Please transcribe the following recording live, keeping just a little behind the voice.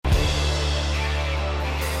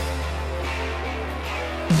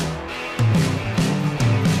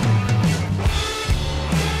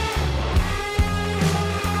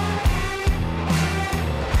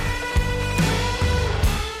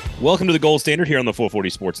Welcome to the Gold Standard here on the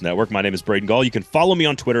 440 Sports Network. My name is Braden Gall. You can follow me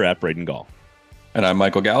on Twitter at Braden Gall. And I'm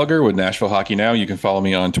Michael Gallagher with Nashville Hockey Now. You can follow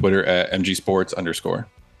me on Twitter at mgsports_.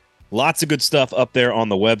 Lots of good stuff up there on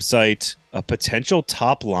the website. A potential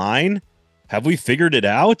top line. Have we figured it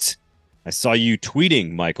out? I saw you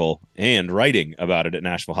tweeting, Michael, and writing about it at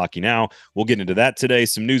Nashville Hockey Now. We'll get into that today.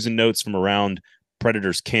 Some news and notes from around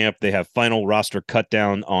Predators camp. They have final roster cut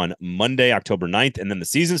down on Monday, October 9th, and then the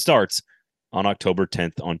season starts on October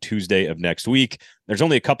 10th on Tuesday of next week. There's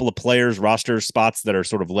only a couple of players, roster spots that are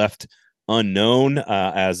sort of left unknown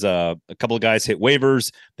as a couple of guys hit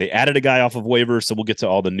waivers. They added a guy off of waivers, so we'll get to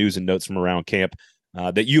all the news and notes from around camp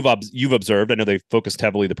that you've observed. I know they focused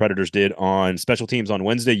heavily, the Predators did, on special teams on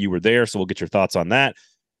Wednesday. You were there, so we'll get your thoughts on that.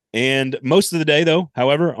 And most of the day, though,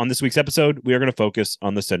 however, on this week's episode, we are going to focus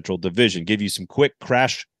on the Central Division, give you some quick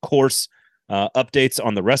crash course updates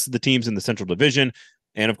on the rest of the teams in the Central Division,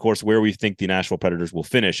 and, of course, where we think the Nashville Predators will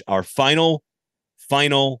finish. Our final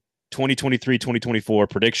 2023-2024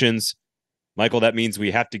 predictions. Michael, that means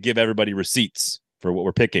we have to give everybody receipts for what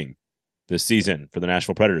we're picking this season for the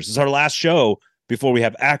Nashville Predators. This is our last show before we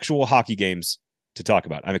have actual hockey games to talk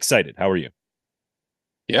about. I'm excited. How are you?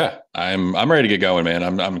 Yeah, I'm ready to get going, man.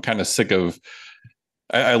 I'm kind of sick of.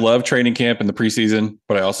 I love training camp in the preseason,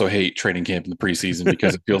 but I also hate training camp in the preseason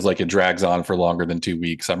because it feels like it drags on for longer than 2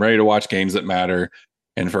 weeks. I'm ready to watch games that matter.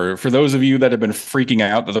 And for those of you that have been freaking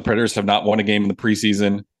out that the Predators have not won a game in the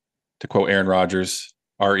preseason, to quote Aaron Rodgers,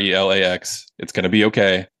 RELAX, it's going to be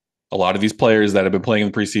okay. A lot of these players that have been playing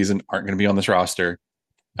in the preseason aren't going to be on this roster.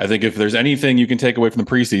 I think if there's anything you can take away from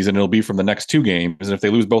the preseason, it'll be from the next two games. And if they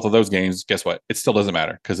lose both of those games, guess what? It still doesn't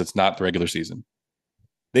matter because it's not the regular season.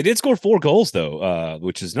 They did score 4 goals, though,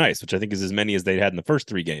 which is nice, which I think is as many as they had in the first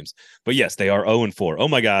 3 games. But yes, they are 0-4. Oh,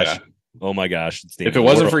 my gosh. Yeah. Oh, my gosh. If it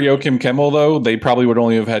wasn't for Joakim Kemmel, though, they probably would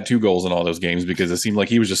only have had 2 goals in all those games because it seemed like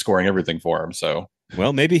he was just scoring everything for him. So,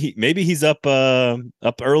 well, maybe he's up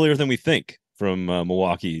earlier than we think from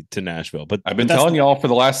Milwaukee to Nashville. But I've been telling y'all for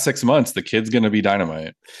the last 6 months, the kid's going to be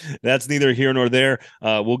dynamite. That's neither here nor there.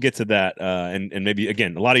 We'll get to that and maybe,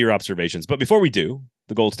 again, a lot of your observations. But before we do,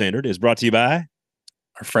 the Gold Standard is brought to you by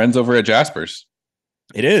our friends over at Jaspers.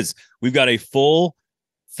 It is. We've got a full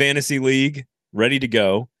fantasy league ready to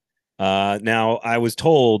go. Now, I was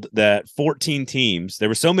told that 14 teams, there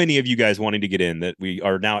were so many of you guys wanting to get in that we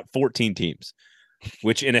are now at 14 teams,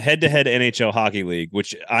 which in a head-to-head NHL hockey league,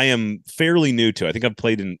 which I am fairly new to. I think I've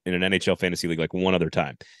played in an NHL fantasy league like one other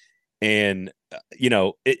time. And,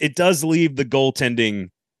 it does leave the goaltending.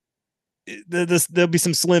 There'll be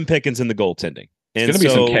some slim pickings in the goaltending. It's going to be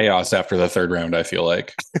some chaos after the third round, I feel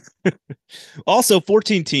like. Also,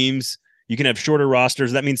 14 teams. You can have shorter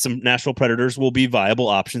rosters. That means some Nashville Predators will be viable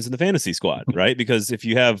options in the fantasy squad, right? Because if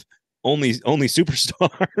you have only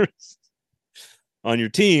superstars on your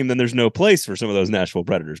team, then there's no place for some of those Nashville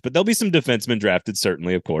Predators. But there'll be some defensemen drafted,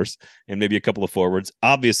 certainly, of course, and maybe a couple of forwards.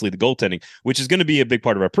 Obviously, the goaltending, which is going to be a big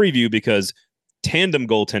part of our preview because tandem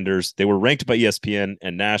goaltenders, they were ranked by ESPN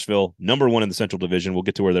and Nashville, number 1 in the Central Division. We'll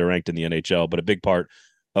get to where they're ranked in the NHL, but a big part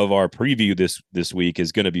of our preview this week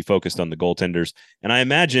is going to be focused on the goaltenders. And I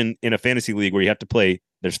imagine in a fantasy league where you have to play,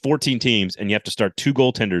 there's 14 teams and you have to start 2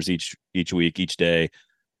 goaltenders each week, each day.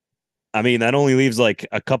 I mean, that only leaves like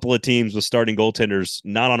a couple of teams with starting goaltenders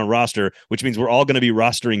not on a roster, which means we're all going to be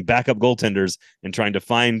rostering backup goaltenders and trying to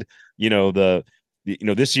find,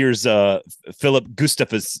 this year's Philip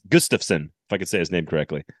Gustafsson, if I could say his name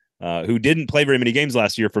correctly, who didn't play very many games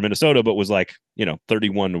last year for Minnesota, but was like,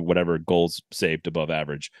 31 or whatever goals saved above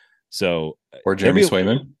average. So, or Jeremy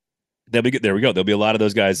Swayman. They'll be good. There we go. There'll be a lot of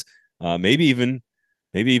those guys. Maybe even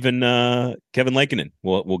Kevin Lankinen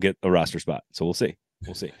will get a roster spot. So we'll see.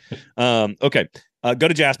 Okay. Go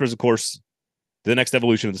to Jaspers, of course. The next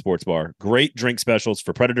evolution of the sports bar. Great drink specials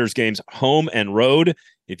for Predators games, home and road.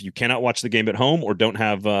 If you cannot watch the game at home or don't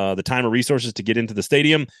have the time or resources to get into the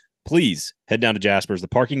stadium, please head down to Jaspers. The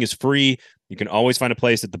parking is free. You can always find a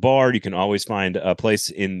place at the bar. You can always find a place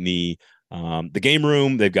in the game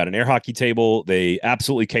room. They've got an air hockey table. They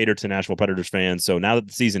absolutely cater to Nashville Predators fans. So now that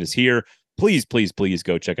the season is here, please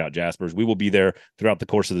go check out Jaspers. We will be there throughout the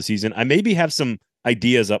course of the season. I maybe have some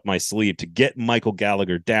ideas up my sleeve to get Michael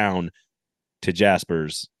Gallagher down to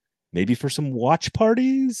Jaspers, maybe for some watch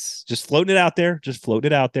parties. Just floating it out there.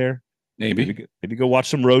 Maybe go watch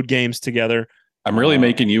some road games together. I'm really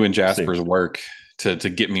making you and Jaspers work to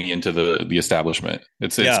get me into the establishment.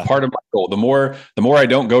 It's Yeah. part of my goal. The more I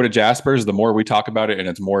don't go to Jaspers, the more we talk about it, and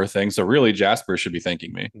it's more a thing. So really, Jaspers should be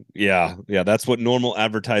thanking me. Yeah. That's what normal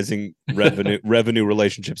advertising revenue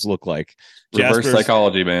relationships look like. Reverse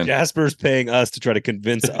psychology, man. Jasper's paying us to try to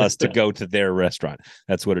convince us to go to their restaurant.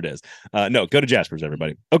 That's what it is. No, go to Jasper's,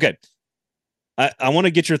 everybody. Okay. I want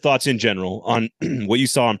to get your thoughts in general on what you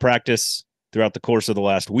saw in practice throughout the course of the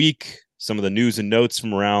last week, some of the news and notes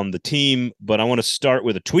from around the team, but I want to start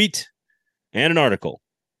with a tweet and an article.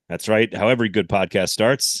 That's right. How every good podcast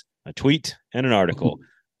starts, a tweet and an article.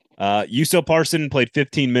 Yusuf Parson played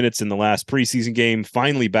 15 minutes in the last preseason game,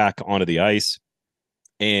 finally back onto the ice,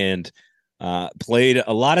 and played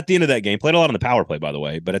a lot at the end of that game. Played a lot on the power play, by the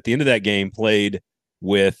way, but at the end of that game, played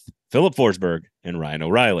with Philip Forsberg and Ryan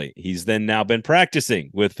O'Reilly. He's then now been practicing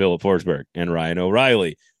with Philip Forsberg and Ryan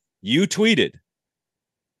O'Reilly. You tweeted,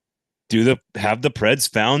 have the Preds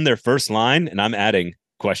found their first line? And I'm adding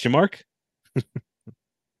question mark.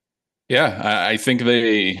 Yeah, I think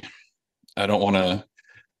I don't want to,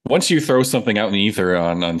 once you throw something out in the ether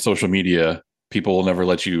on social media, people will never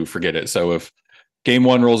let you forget it. So if game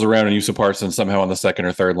one rolls around and Yusuf Parson somehow on the second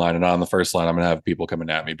or third line and not on the first line, I'm going to have people coming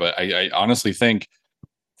at me. But I honestly think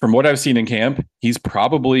from what I've seen in camp, he's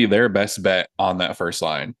probably their best bet on that first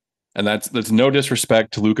line. And that's no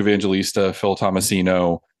disrespect to Luke Evangelista, Phil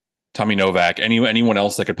Tomasino, Tommy Novak, anyone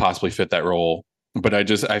else that could possibly fit that role. But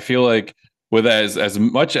I feel like with as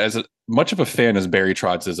much of a fan as Barry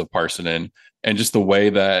Trotz is of Parsonen, and just the way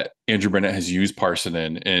that Andrew Brunette has used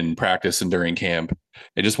Parsonen in practice and during camp,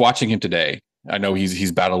 and just watching him today, I know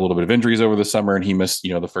he's battled a little bit of injuries over the summer, and he missed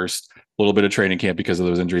the first little bit of training camp because of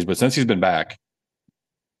those injuries. But since he's been back,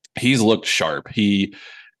 he's looked sharp.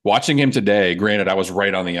 Watching him today, granted, I was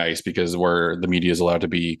right on the ice because where the media is allowed to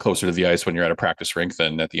be closer to the ice when you're at a practice rink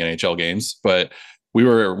than at the NHL games. But we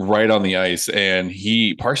were right on the ice, and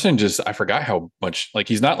Parson I forgot how much, like,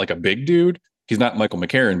 he's not like a big dude. He's not Michael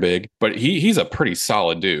McCarron big, but he's a pretty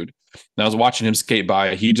solid dude. And I was watching him skate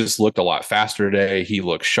by. He just looked a lot faster today. He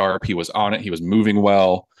looked sharp. He was on it. He was moving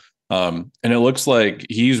well. And it looks like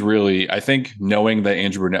he's really, I think, knowing that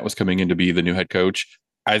Andrew Brunette was coming in to be the new head coach,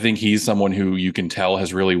 I think he's someone who you can tell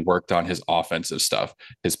has really worked on his offensive stuff.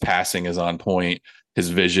 His passing is on point, his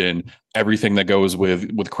vision, everything that goes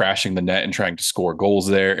with crashing the net and trying to score goals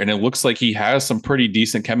there. And it looks like he has some pretty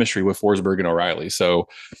decent chemistry with Forsberg and O'Reilly. So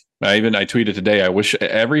I tweeted today, I wish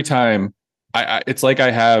every time it's like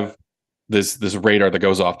I have this radar that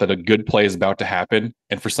goes off that a good play is about to happen.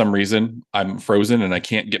 And for some reason I'm frozen and I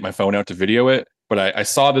can't get my phone out to video it. But I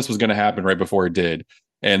saw this was going to happen right before it did.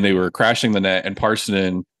 And they were crashing the net, and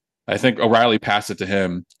Parsonen, I think O'Reilly passed it to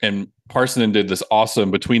him, and Parsonen did this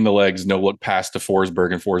awesome between the legs no look pass to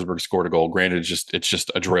Forsberg, and Forsberg scored a goal. Granted, it's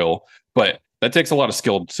just a drill, but that takes a lot of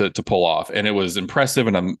skill to pull off, and it was impressive.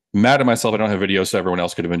 And I'm mad at myself I don't have video, so everyone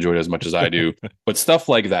else could have enjoyed it as much as I do. But stuff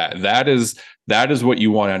like that is what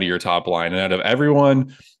you want out of your top line, and out of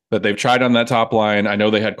everyone that they've tried on that top line. I know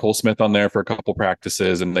they had Cole Smith on there for a couple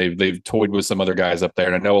practices, and they've toyed with some other guys up there.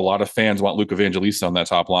 And I know a lot of fans want Luke Evangelista on that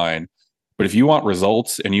top line. But if you want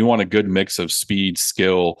results and you want a good mix of speed,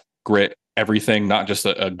 skill, grit, everything, not just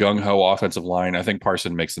a gung-ho offensive line, I think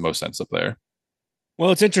Parson makes the most sense up there.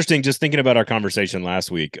 Well, it's interesting just thinking about our conversation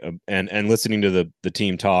last week and listening to the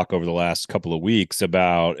team talk over the last couple of weeks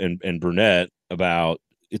about and Brunette about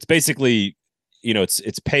it's basically,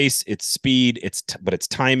 it's pace, it's speed, but it's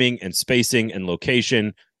timing and spacing and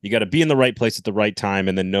location. You got to be in the right place at the right time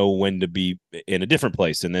and then know when to be in a different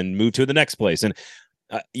place and then move to the next place. And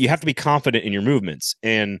you have to be confident in your movements.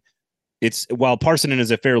 And while Parsonen is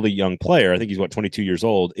a fairly young player, I think he's 22 years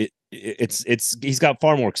old. He's got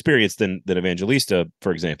far more experience than Evangelista,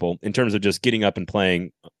 for example, in terms of just getting up and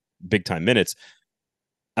playing big time minutes.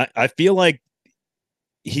 I feel like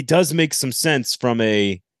he does make some sense from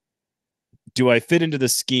do I fit into the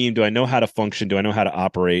scheme? Do I know how to function? Do I know how to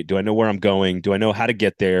operate? Do I know where I'm going? Do I know how to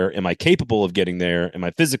get there? Am I capable of getting there? Am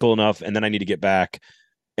I physical enough? And then I need to get back.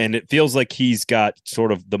 And it feels like he's got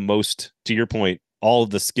sort of the most, to your point, all of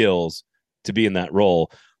the skills to be in that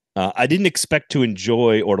role. I didn't expect to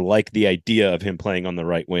enjoy or like the idea of him playing on the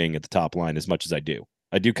right wing at the top line as much as I do.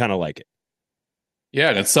 I do kind of like it. Yeah,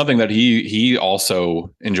 and it's something that he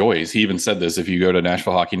also enjoys. He even said this. If you go to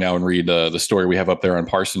Nashville Hockey Now and read the story we have up there on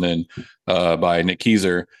Parsonen by Nick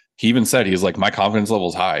Keyser, he even said, he's like, my confidence level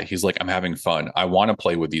is high. He's like, I'm having fun. I want to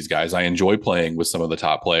play with these guys. I enjoy playing with some of the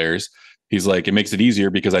top players. He's like, it makes it easier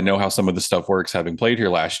because I know how some of the stuff works having played here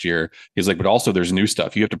last year. He's like, but also there's new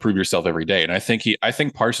stuff. You have to prove yourself every day. And I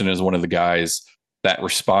think Parson is one of the guys that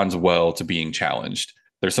responds well to being challenged.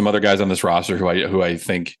 There's some other guys on this roster who I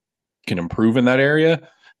think can improve in that area.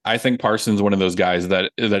 I think Parsons one of those guys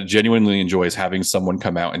that genuinely enjoys having someone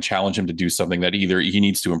come out and challenge him to do something that either he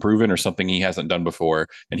needs to improve in or something he hasn't done before.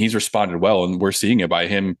 And he's responded well, and we're seeing it by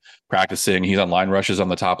him practicing. He's on line rushes on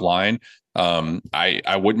the top line.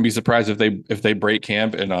 I wouldn't be surprised if they break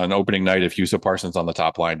camp and on opening night if Yusuf Parsons on the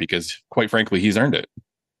top line, because quite frankly, he's earned it.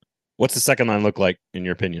 What's the second line look like in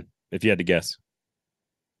your opinion, if you had to guess?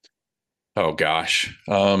 Oh gosh.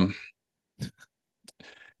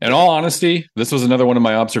 In all honesty, this was another one of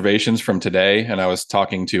my observations from today, and I was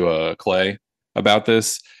talking to Clay about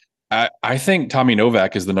this. I think Tommy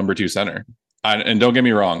Novak is the number 2 center. And don't get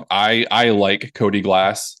me wrong, I like Cody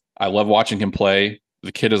Glass. I love watching him play.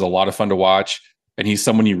 The kid is a lot of fun to watch, and he's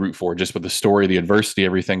someone you root for just with the story, the adversity,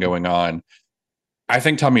 everything going on. I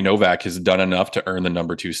think Tommy Novak has done enough to earn the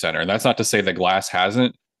number 2 center. And that's not to say that Glass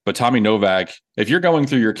hasn't, but Tommy Novak, if you're going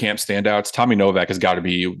through your camp standouts, Tommy Novak has got to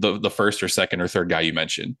be the first or second or third guy you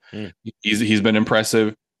mentioned. He's been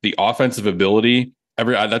impressive. The offensive ability,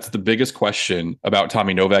 that's the biggest question about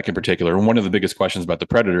Tommy Novak in particular. And one of the biggest questions about the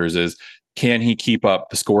Predators is, can he keep up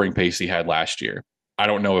the scoring pace he had last year? I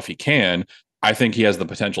don't know if he can. I think he has the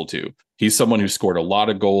potential to. He's someone who scored a lot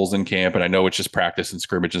of goals in camp, and I know it's just practice and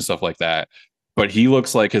scrimmage and stuff like that. But he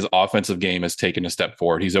looks like his offensive game has taken a step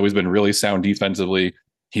forward. He's always been really sound defensively.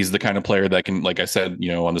 He's the kind of player that can, like I said,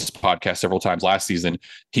 on this podcast several times last season,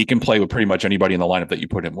 he can play with pretty much anybody in the lineup that you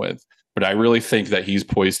put him with. But I really think that he's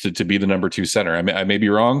poised to be the number 2 center. I may be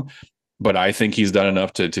wrong, but I think he's done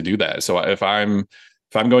enough to do that. So if I'm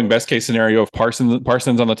going best case scenario of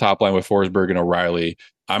Parsons on the top line with Forsberg and O'Reilly,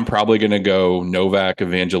 I'm probably going to go Novak,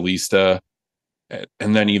 Evangelista,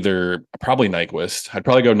 and then either probably Nyquist. I'd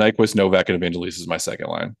probably go Nyquist, Novak, and Evangelista is my second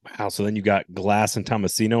line. Wow. So then you got Glass and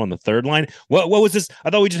Tomasino on the third line. What was this? I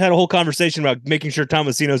thought we just had a whole conversation about making sure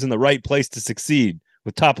Tomasino's in the right place to succeed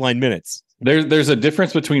with top line minutes. There's a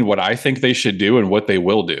difference between what I think they should do and what they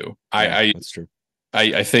will do. Yeah, that's true.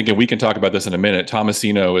 I think, and we can talk about this in a minute,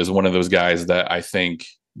 Tomasino is one of those guys that I think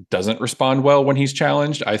doesn't respond well when he's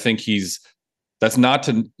challenged. I think that's not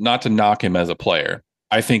to knock him as a player.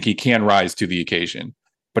 I think he can rise to the occasion,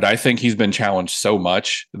 but I think he's been challenged so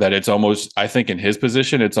much that it's almost, I think in his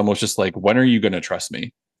position, it's almost just like, when are you going to trust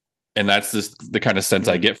me? And that's just the kind of sense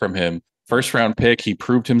I get from him. First round pick. He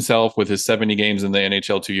proved himself with his 70 games in the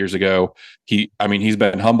NHL 2 years ago. He's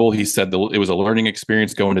been humble. He said it was a learning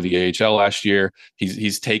experience going to the AHL last year.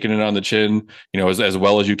 He's taken it on the chin, as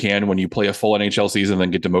well as you can when you play a full NHL season,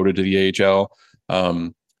 then get demoted to the AHL.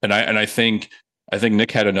 And I think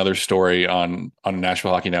Nick had another story on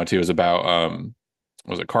Nashville Hockey Now too, is about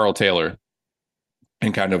was it Carl Taylor,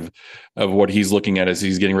 and kind of what he's looking at as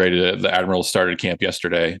he's getting ready to. The Admirals started camp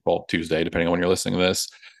yesterday, well, Tuesday, depending on when you're listening to this.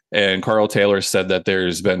 And Carl Taylor said that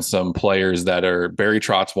there's been some players that are, Barry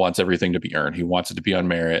Trotz wants everything to be earned. He wants it to be on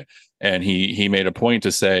merit, and he made a point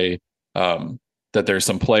to say that there's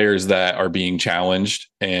some players that are being challenged,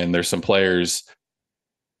 and there's some players,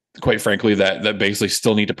 quite frankly, that basically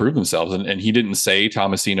still need to prove themselves. And he didn't say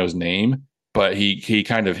Tomasino's name, but he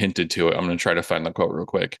kind of hinted to it. I'm going to try to find the quote real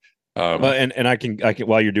quick. And I can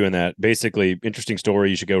while you're doing that, basically interesting story.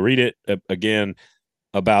 You should go read it again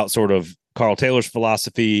about sort of Carl Taylor's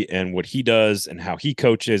philosophy and what he does and how he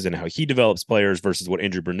coaches and how he develops players versus what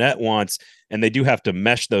Andrew Brunette wants. And they do have to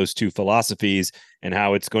mesh those two philosophies, and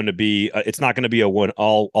how it's going to be, it's not going to be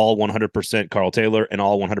all 100% Carl Taylor and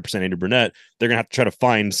all 100% Andrew Brunette. They're going to have to try to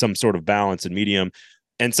find some sort of balance and medium.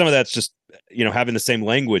 And some of that's just, having the same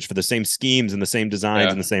language for the same schemes and the same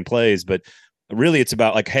designs and the same plays. But really it's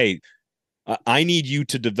about like, hey, I need you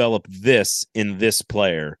to develop this in this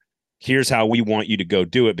player. Here's how we want you to go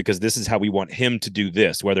do it, because this is how we want him to do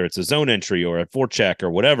this, whether it's a zone entry or a forecheck or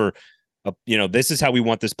whatever. This is how we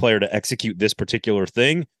want this player to execute this particular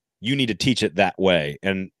thing. You need to teach it that way.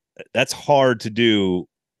 And that's hard to do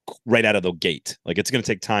right out of the gate. Like, it's going to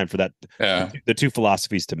take time for that, the two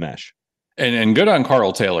philosophies to mesh. And good on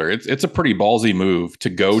Carl Taylor. It's a pretty ballsy move to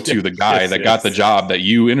go to the guy that got the job that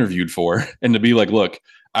you interviewed for, and to be like, look,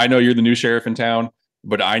 I know you're the new sheriff in town,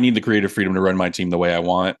 but I need the creative freedom to run my team the way I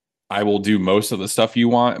want. I will do most of the stuff you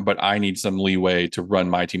want, but I need some leeway to run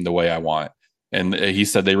my team the way I want. And he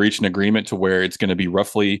said they reached an agreement to where it's going to be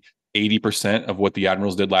roughly 80% of what the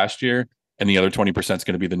Admirals did last year, and the other 20% is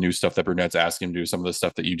going to be the new stuff that Brunette's asking him to do, some of the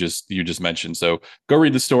stuff that you just mentioned. So go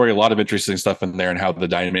read the story. A lot of interesting stuff in there, and how the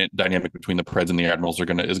dynamic between the Preds and the Admirals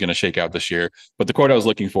is going to shake out this year. But the quote I was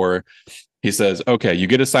looking for, he says, okay, you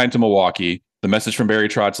get assigned to Milwaukee. The message from Barry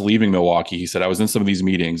Trotz leaving Milwaukee, he said, I was in some of these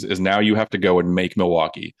meetings, is now you have to go and make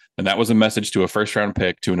Milwaukee. And that was a message to a first round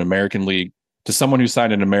pick, to an American League, to someone who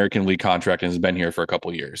signed an American League contract and has been here for a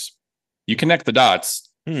couple of years. You connect the dots.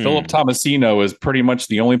 Philip Tomasino is pretty much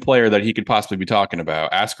the only player that he could possibly be talking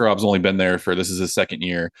about. Askarov's only been there this is his second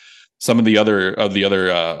year. Some of the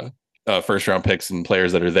other first round picks and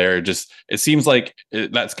players that are there, it seems like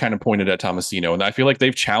that's kind of pointed at Tomasino, and I feel like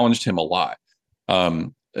they've challenged him a lot.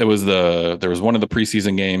 There was one of the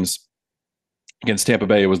preseason games against Tampa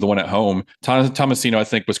Bay. It was the one at home. Tomasino, I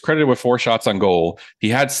think, was credited with 4 shots on goal. He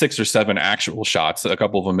had 6 or 7 actual shots. A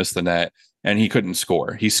couple of them missed the net, and he couldn't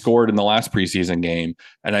score. He scored in the last preseason game,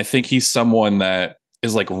 and I think he's someone that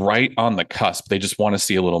is like right on the cusp. They just want to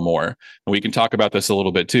see a little more. And we can talk about this a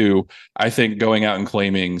little bit too. I think going out and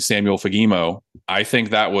claiming Samuel Fagemo, I think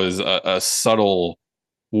that was a subtle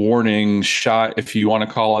warning shot, if you want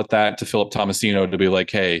to call it that, to Philip Tomasino to be like,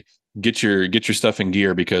 hey, get your stuff in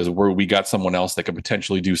gear, because we got someone else that could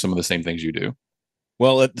potentially do some of the same things you do.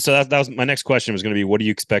 Well, so that was my next question, was going to be, what do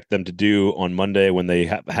you expect them to do on Monday when they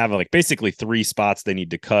have like basically 3 spots they need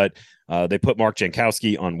to cut? They put Mark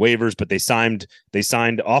Jankowski on waivers, but they signed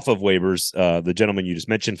off of waivers the gentleman you just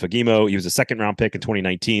mentioned, Fagemo. He was a 2nd-round pick in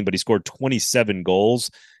 2019, but he scored 27 goals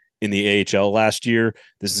in the AHL last year.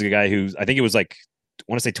 This is a guy who, I think it was like, I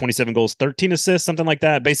want to say 27 goals, 13 assists, something like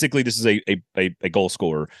that. Basically, this is a goal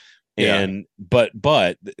scorer. And but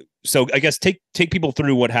so I guess take people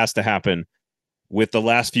through what has to happen with the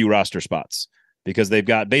last few roster spots, because they've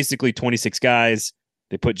got basically 26 guys.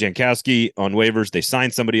 They put Jankowski on waivers. They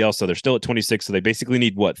signed somebody else, so they're still at 26. So they basically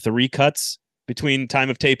need 3 cuts between time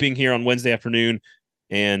of taping here on Wednesday afternoon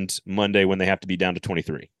and Monday, when they have to be down to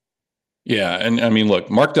 23. Yeah, and I mean, look,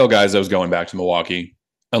 Mark Delgado is going back to Milwaukee,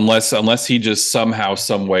 unless he just somehow,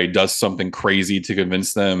 some way does something crazy to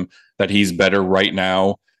convince them that he's better right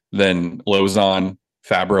now than Lauzon,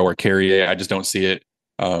 Fabro, or Carrier. I just don't see it.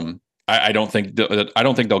 I don't think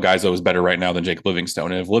Delgado is better right now than Jake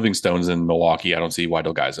Livingstone. And if Livingstone's in Milwaukee, I don't see why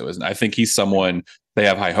Delgado isn't. I think he's someone they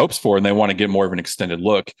have high hopes for, and they want to get more of an extended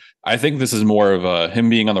look. I think this is more of him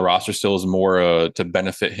being on the roster still is more to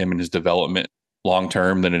benefit him in his development long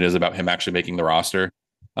term than it is about him actually making the roster.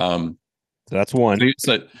 So that's one.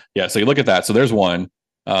 So you look at that. So there's one.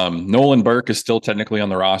 Nolan Burke is still technically on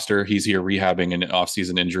the roster. He's here rehabbing an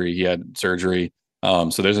off-season injury. He had surgery. So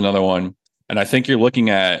there's another one. And I think you're looking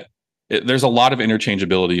at there's a lot of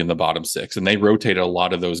interchangeability in the bottom 6, and they rotated a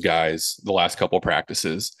lot of those guys the last couple of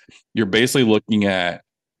practices. You're basically looking at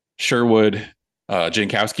Sherwood.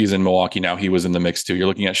 Jankowski's in Milwaukee now. He was in the mix too. You're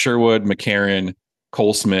looking at Sherwood, McCarron,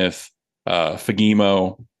 Cole Smith,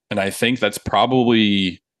 Fagemo, and I think that's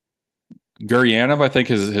probably Guryanov. I think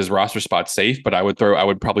his roster spot's safe, but I would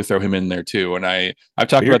probably throw him in there too. And I've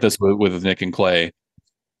talked about this with Nick and Clay.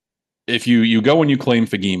 If you go and you claim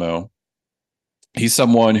Fagemo, he's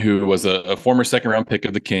someone who was a former 2nd-round pick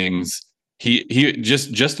of the Kings. He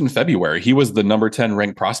just in February, he was the number 10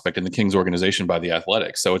 ranked prospect in the Kings organization by the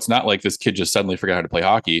Athletic. So it's not like this kid just suddenly forgot how to play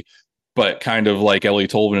hockey, but kind of like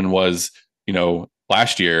Elliot Tolvanen was,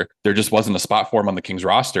 last year, there just wasn't a spot for him on the Kings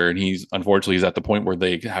roster, and he's at the point where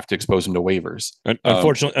they have to expose him to waivers.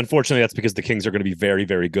 Unfortunately, that's because the Kings are going to be very,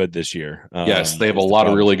 very good this year. Yes, they have a lot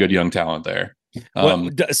of really good young talent there.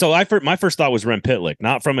 So my first thought was Rem Pitlick,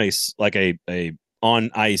 not from a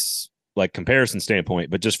on ice like comparison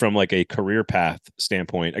standpoint, but just from like a career path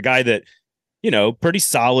standpoint, a guy that, pretty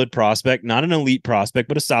solid prospect, not an elite prospect,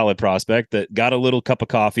 but a solid prospect that got a little cup of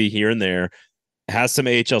coffee here and there, has some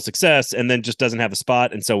AHL success, and then just doesn't have a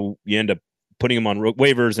spot. And so you end up putting him on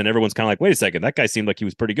waivers, and everyone's kind of like, wait a second, that guy seemed like he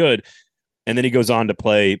was pretty good. And then he goes on to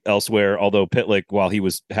play elsewhere. Although Pitlick, while he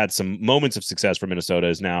had some moments of success for Minnesota,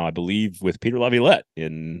 is now, I believe, with Peter Laviolette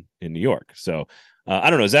in New York. So I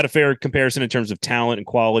don't know. Is that a fair comparison in terms of talent and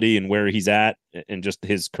quality and where he's at and just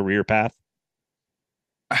his career path?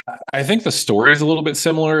 I think the story is a little bit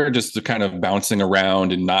similar, just to kind of bouncing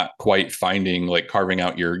around and not quite finding, like, carving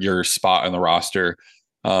out your spot on the roster.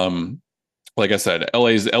 Like I said,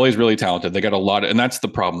 LA's really talented. They got a lot and that's the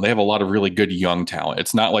problem. They have a lot of really good young talent.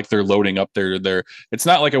 It's not like they're loading up it's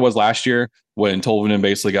not like it was last year when Tolvanen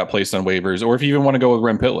basically got placed on waivers, or if you even want to go with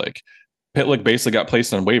Rem Pitlick. Pitlick basically got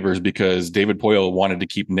placed on waivers because David Poile wanted to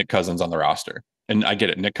keep Nick Cousins on the roster. And I get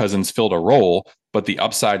it. Nick Cousins filled a role, but the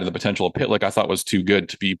upside and the potential of Pitlick I thought was too good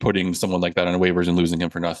to be putting someone like that on waivers and losing him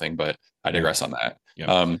for nothing. But I digress on that.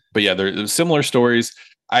 Yeah. But yeah, there's similar stories.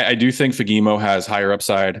 I do think Fagemo has higher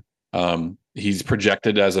upside. He's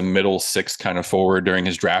projected as a middle 6 kind of forward during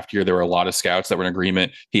his draft year. There were a lot of scouts that were in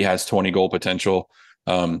agreement. He has 20 goal potential.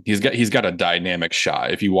 He's got a dynamic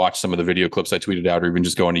shot. If you watch some of the video clips I tweeted out, or even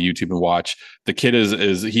just go onto YouTube and watch, the kid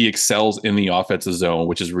he excels in the offensive zone,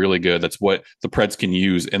 which is really good. That's what the Preds can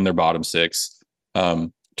use in their bottom 6.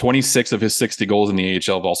 26 of his 60 goals in the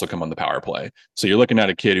AHL have also come on the power play. So you're looking at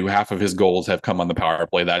a kid who half of his goals have come on the power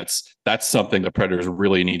play. That's something the Predators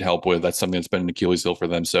really need help with. That's something that's been an Achilles heel for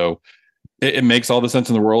them. So it makes all the sense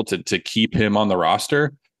in the world to keep him on the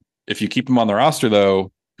roster. If you keep him on the roster,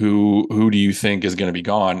 though, who do you think is going to be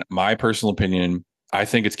gone? My personal opinion, I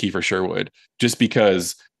think it's Kiefer Sherwood, just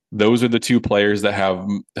because those are the two players that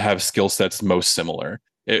have skill sets most similar.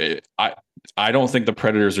 I don't think the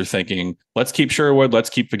Predators are thinking, let's keep Sherwood, let's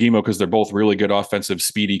keep Fagemo, because they're both really good offensive,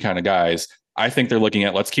 speedy kind of guys. I think they're looking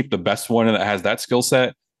at, let's keep the best one that has that skill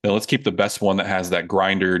set, then let's keep the best one that has that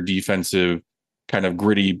grinder, defensive, kind of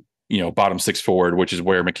gritty, bottom six forward, which is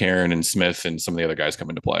where McCarron and Smith and some of the other guys come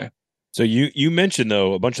into play. So you mentioned,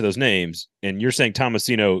 though, a bunch of those names, and you're saying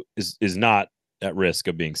Tomasino is not at risk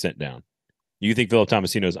of being sent down. You think Philip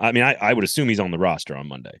Tomasino's? I mean, I would assume he's on the roster on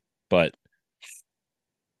Monday, but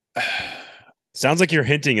sounds like you're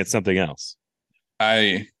hinting at something else.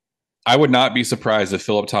 I would not be surprised if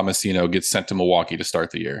Philip Tomasino gets sent to Milwaukee to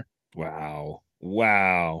start the year. Wow.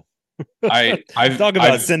 I've talk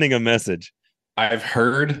about sending a message. I've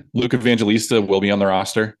heard Luke Evangelista will be on the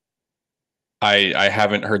roster. I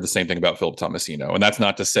haven't heard the same thing about Philip Tomasino. And that's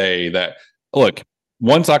not to say that, look,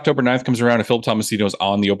 once October 9th comes around and Philip Tomasino is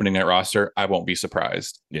on the opening night roster, I won't be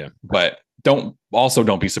surprised. Yeah. But don't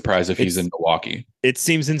be surprised if he's in Milwaukee. It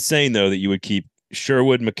seems insane, though, that you would keep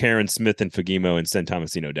Sherwood, McCarron, Smith, and Fagemo and send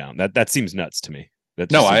Tomasino down. That seems nuts to me.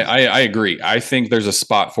 I agree. I think there's a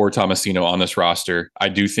spot for Tomasino on this roster. I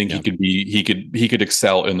do think he could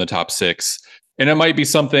excel in the top six. And it might be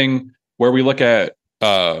something where we look at,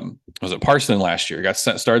 was it Parson last year? Got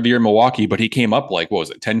started the year in Milwaukee, but he came up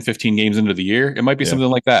 10, 15 games into the year. It might be something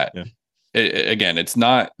like that. Yeah. Again, it's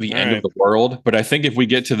not the end of the world, but I think if we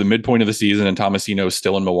get to the midpoint of the season and Tomasino is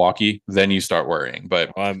still in Milwaukee, then you start worrying.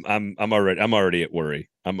 But I'm already at worry.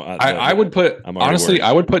 I would put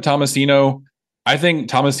Tomasino. I think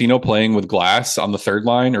Tomasino playing with Glass on the third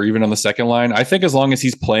line or even on the second line, I think as long as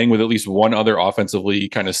he's playing with at least one other offensively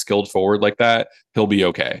kind of skilled forward like that, he'll be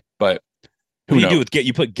okay. But what do you do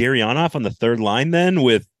you put Garyanov on the third line then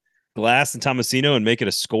with Glass and Tomasino and make it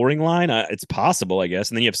a scoring line? It's possible, I guess.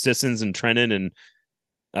 And then you have Sissons and Trennan and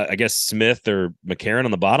I guess Smith or McCarron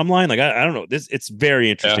on the bottom line. I don't know. It's very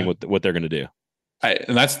interesting what they're going to do.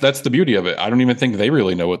 And that's the beauty of it. I don't even think they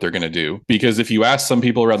really know what they're going to do, because if you ask some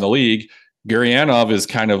people around the league, Garyanov is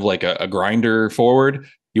kind of like a grinder forward.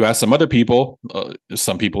 You ask some other people,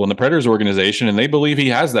 some people in the Predators organization, and they believe he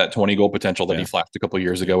has that 20 goal potential that he flashed a couple of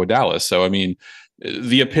years ago with Dallas. So, I mean,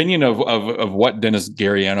 the opinion of what Denis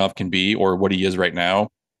Garyanov can be or what he is right now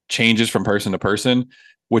changes from person to person,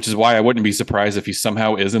 which is why I wouldn't be surprised if he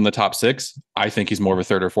somehow is in the top six. I think he's more of a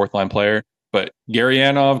third or fourth line player, but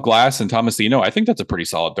Garyanov, Glass, and Tomasino, I think that's a pretty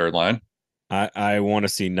solid third line. I want to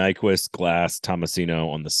see Nyquist, Glass,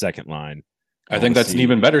 Tomasino on the second line. I think that's an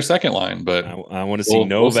even better second line, but I want to see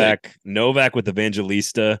Novak with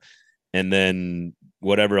Evangelista, and then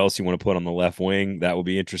whatever else you want to put on the left wing. That will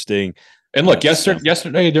be interesting. And look,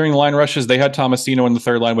 yesterday during the line rushes, they had Tomasino in the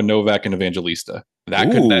third line with Novak and Evangelista.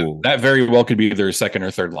 That very well could be their second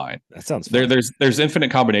or third line. That sounds fun. There's infinite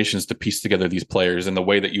combinations to piece together these players in the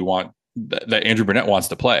way that you want that Andrew Brunette wants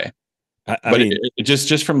to play. I mean,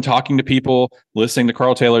 just from talking to people, listening to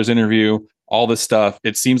Carl Taylor's interview, all this stuff,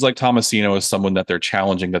 it seems like Tomasino is someone that they're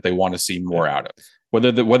challenging, that they want to see more out of.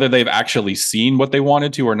 Whether they've actually seen what they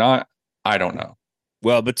wanted to or not, I don't know.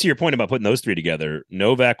 Well, but to your point about putting those three together,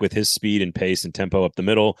 Novak with his speed and pace and tempo up the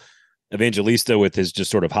middle, Evangelista with his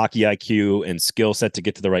just sort of hockey IQ and skill set to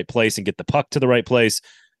get to the right place and get the puck to the right place.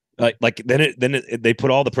 They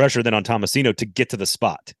put all the pressure then on Tomasino to get to the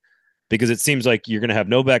spot, because it seems like you're going to have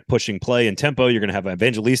Novak pushing play and tempo. You're going to have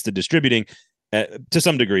Evangelista distributing to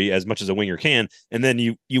some degree as much as a winger can. And then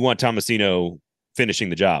you want Tomasino finishing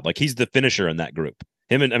the job. Like, he's the finisher in that group.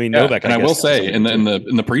 Novak. And I will say in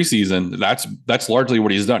the preseason, that's largely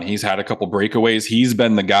what he's done. He's had a couple breakaways. He's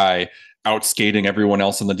been the guy out skating everyone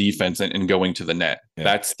else in the defense and going to the net.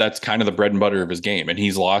 Yeah. That's kind of the bread and butter of his game. And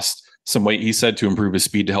he's lost some weight, he said, to improve his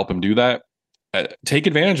speed to help him do that. Take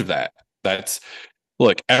advantage of that.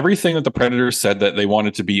 Look, everything that the Predators said that they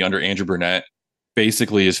wanted to be under Andrew Brunette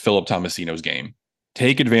basically is Philip Tomasino's game.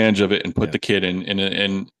 Take advantage of it and put the kid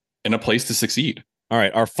in a place to succeed. All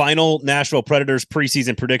right, our final Nashville Predators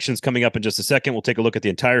preseason predictions coming up in just a second. We'll take a look at the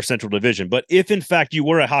entire Central Division. But if, in fact, you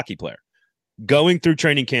were a hockey player going through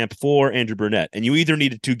training camp for Andrew Brunette and you either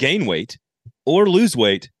needed to gain weight or lose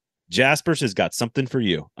weight, Jaspers has got something for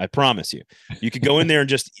you. I promise you. You could go in there and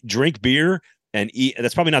just drink beer and eat.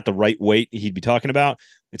 That's probably not the right weight he'd be talking about,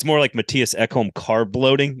 It's more like Matthias Ekholm carb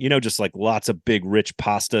loading, just like lots of big, rich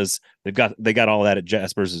pastas. They got all that at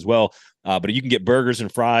Jasper's as well. But you can get burgers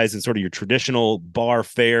and fries and sort of your traditional bar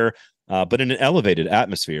fare, but in an elevated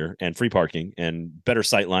atmosphere and free parking and better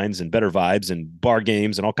sight lines and better vibes and bar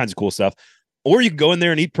games and all kinds of cool stuff. Or you can go in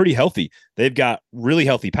there and eat pretty healthy. They've got really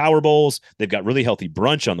healthy power bowls. They've got really healthy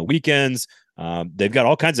brunch on the weekends. They've got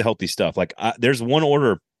all kinds of healthy stuff. Like there's one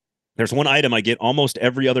item I get almost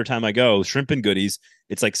every other time I go, shrimp and goodies.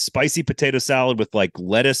 It's like spicy potato salad with like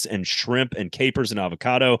lettuce and shrimp and capers and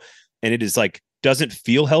avocado. And it is like, doesn't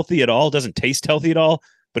feel healthy at all, doesn't taste healthy at all,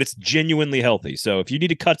 but it's genuinely healthy. So if you need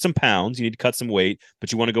to cut some pounds, you need to cut some weight,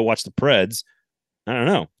 but you want to go watch the Preds, I don't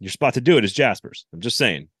know. Your spot to do it is Jasper's. I'm just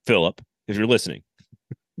saying, Philip, if you're listening.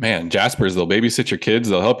 Man, Jasper's, they'll babysit your kids.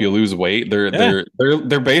 They'll help you lose weight.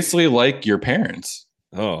 They're basically like your parents.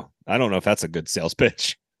 Oh, I don't know if that's a good sales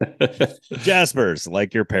pitch. Jasper's,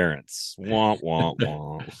 like your parents. Wah, wah,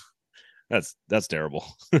 wah. That's terrible.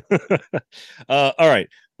 All right,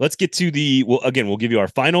 let's get to we'll give you our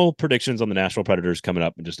final predictions on the Nashville Predators coming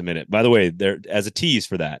up in just a minute. By the way, there, as a tease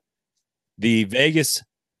for that, the Vegas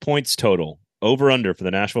points total over under for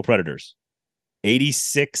the Nashville Predators,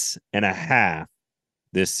 86.5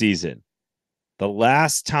 this season. The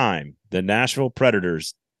last time the Nashville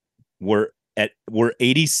Predators were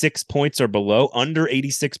 86 points or below, under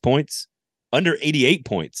 86 points, under 88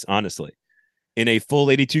 points, honestly, in a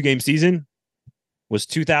full 82 game season was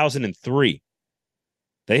 2003.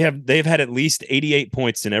 They've had at least 88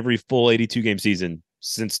 points in every full 82 game season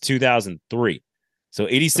since 2003. So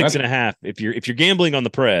 86 and a half, if you're gambling on the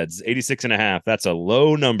Preds, 86 and a half, that's a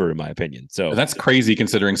low number in my opinion. So that's crazy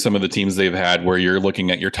considering some of the teams they've had where you're looking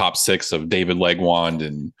at your top six of David Legwand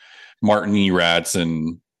and Martin Eratz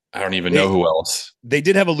and I don't even know who else. They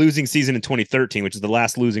did have a losing season in 2013, which is the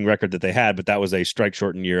last losing record that they had, but that was a strike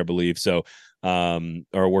shortened year, I believe. So, or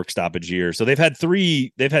a work stoppage year. So they've had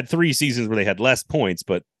three seasons where they had less points,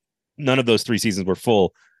 but none of those 3 seasons were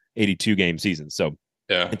full 82 game seasons. So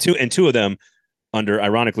yeah, and two of them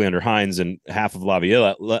ironically under Hines and half of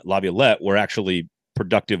Laviolette were actually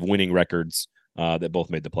productive winning records that both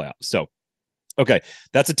made the playoffs. So, okay,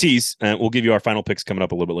 that's a tease, and we'll give you our final picks coming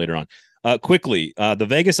up a little bit later on. Quickly, the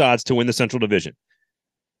Vegas odds to win the Central Division: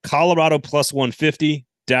 Colorado plus 150,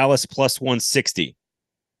 Dallas plus 160.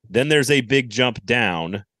 Then there's a big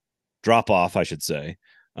drop off, I should say.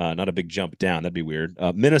 Not a big jump down. That'd be weird.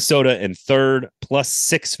 Minnesota in third plus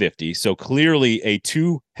 650. So clearly a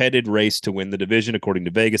 2-headed race to win the division, according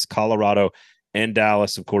to Vegas, Colorado and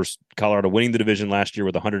Dallas. Of course, Colorado winning the division last year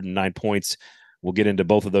with 109 points. We'll get into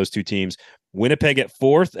both of those two teams. Winnipeg at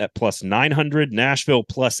fourth at plus 900. Nashville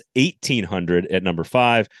plus 1,800 at number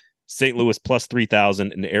 5. St. Louis plus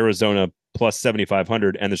 3,000 and Arizona plus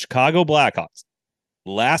 7,500. And the Chicago Blackhawks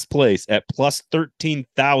last place at plus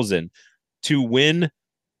 13,000 to win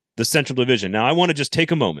the Central Division. Now, I want to just take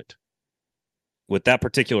a moment with that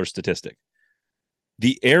particular statistic.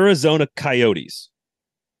 The Arizona Coyotes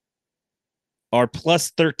are plus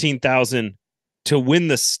 13,000 to win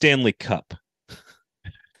the Stanley Cup.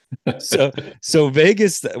 So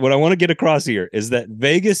Vegas, what I want to get across here is that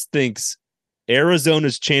Vegas thinks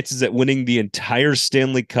Arizona's chances at winning the entire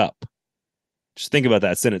Stanley Cup, just think about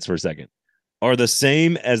that sentence for a second, are the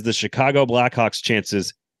same as the Chicago Blackhawks'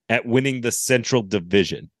 chances at winning the Central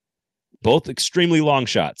Division. Both extremely long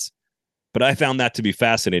shots, but I found that to be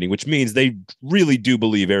fascinating, which means they really do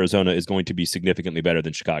believe Arizona is going to be significantly better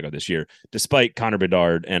than Chicago this year, despite Connor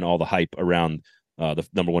Bedard and all the hype around the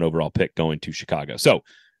number 1 overall pick going to Chicago. So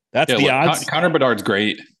that's the odds. Connor Bedard's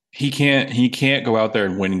great. He can't go out there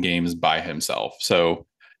and win games by himself. So,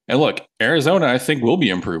 and look, Arizona, I think will be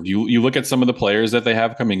improved. You look at some of the players that they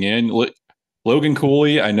have coming in. Logan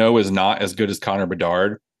Cooley, I know, is not as good as Connor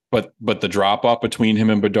Bedard. But the drop off between him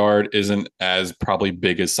and Bedard isn't as probably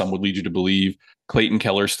big as some would lead you to believe. Clayton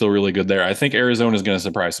Keller's still really good there. I think Arizona is going to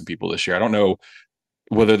surprise some people this year. I don't know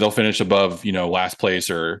whether they'll finish above, last place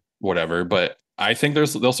or whatever, but I think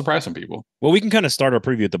they'll surprise some people. Well, we can kind of start our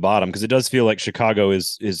preview at the bottom because it does feel like Chicago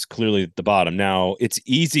is clearly at the bottom. Now, it's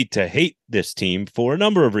easy to hate this team for a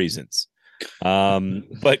number of reasons.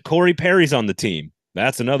 But Corey Perry's on the team.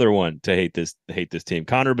 That's another one to hate this team.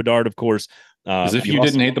 Connor Bedard, of course. As if you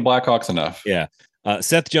didn't hate the Blackhawks enough. Yeah.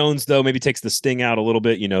 Seth Jones, though, maybe takes the sting out a little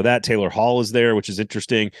bit. That Taylor Hall is there, which is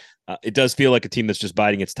interesting. It does feel like a team that's just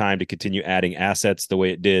biding its time to continue adding assets the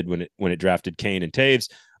way it did when it drafted Kane and Taves.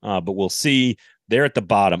 But we'll see. They're at the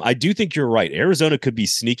bottom. I do think you're right. Arizona could be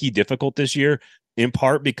sneaky difficult this year, in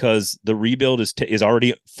part because the rebuild is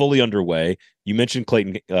already fully underway. You mentioned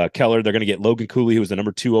Clayton Keller. They're going to get Logan Cooley, who was the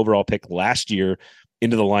number 2 overall pick last year,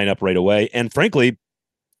 into the lineup right away. And frankly,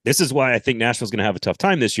 This is why I think Nashville's going to have a tough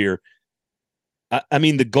time this year. I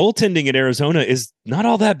mean, the goaltending at Arizona is not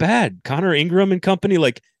all that bad. Connor Ingram and company,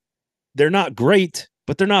 like, they're not great,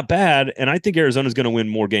 but they're not bad. And I think Arizona's going to win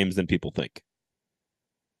more games than people think.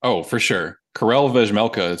 Oh, for sure. Karel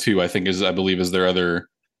Vejmelka too, I believe is their other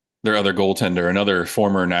goaltender, another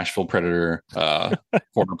former Nashville Predator,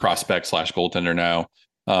 former prospect / goaltender now.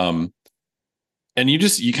 And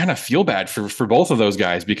you kind of feel bad for both of those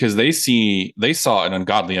guys because they saw an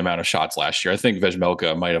ungodly amount of shots last year. I think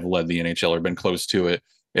Vejmelka might have led the NHL or been close to it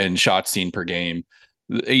in shots seen per game.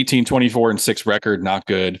 18, 24, and 6 record, not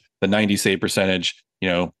good. The 90 save percentage,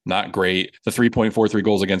 not great. The 3.43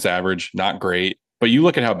 goals against average, not great. But you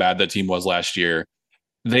look at how bad that team was last year.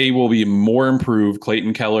 They will be more improved.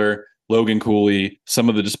 Clayton Keller, Logan Cooley, some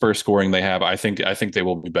of the dispersed scoring they have, I think they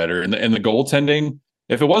will be better. And the goaltending,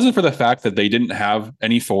 if it wasn't for the fact that they didn't have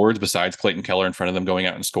any forwards besides Clayton Keller in front of them going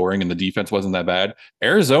out and scoring, and the defense wasn't that bad,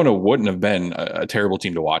 Arizona wouldn't have been a terrible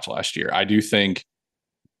team to watch last year. I do think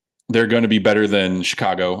they're going to be better than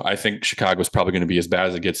Chicago. I think Chicago's probably going to be as bad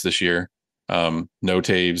as it gets this year. No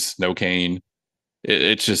Taves, no Kane.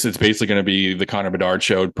 It's basically going to be the Connor Bedard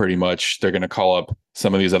show pretty much. They're going to call up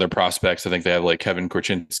some of these other prospects. I think they have like Kevin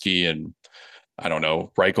Korchinski and I don't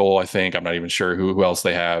know, Reichel, I think. I'm not even sure who else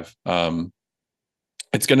they have.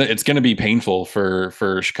 It's gonna be painful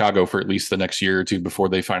for Chicago for at least the next year or two before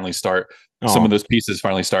they finally start. Some of those pieces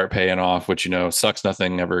finally start paying off, which sucks.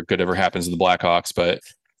 Nothing ever good ever happens to the Blackhawks, but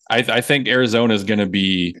I think Arizona is going to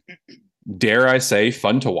be, dare I say,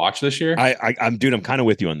 fun to watch this year. I'm kind of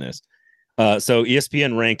with you on this. So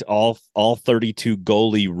ESPN ranked all 32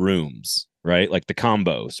 goalie rooms, right? Like the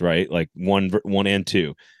combos, right? Like one and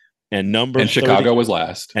two. And Chicago was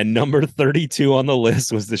last. And number 32 on the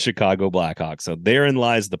list was the Chicago Blackhawks. So therein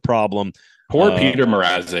lies the problem. Poor Peter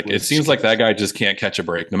Mrazek. It seems like that guy just can't catch a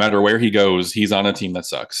break. No matter where he goes, he's on a team that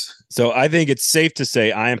sucks. So I think it's safe to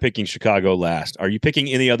say I am picking Chicago last. Are you picking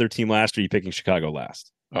any other team last, or are you picking Chicago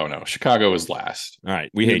last? Oh, no. Chicago is last. All right.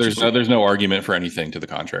 We hate you. There's no argument for anything to the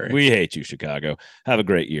contrary. We hate you, Chicago. Have a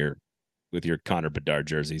great year with your Connor Bedard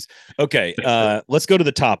jerseys. Okay. Let's go to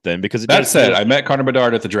the top then, because that said, I met Connor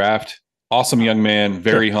Bedard at the draft. Awesome young man,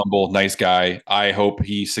 very humble, nice guy. I hope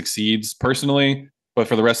he succeeds personally, but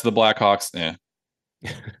for the rest of the Blackhawks,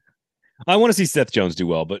 I want to see Seth Jones do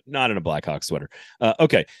well, but not in a Blackhawks sweater.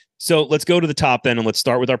 Okay, so let's go to the top then, and let's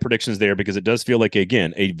start with our predictions there, because it does feel like,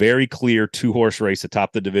 again, a very clear 2-horse race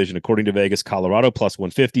atop the division. According to Vegas, Colorado plus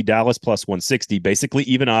 150, Dallas plus 160, basically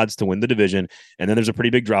even odds to win the division. And then there's a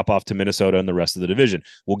pretty big drop-off to Minnesota and the rest of the division.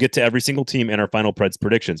 We'll get to every single team in our final Preds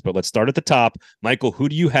predictions, but let's start at the top. Michael, who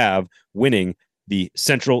do you have winning the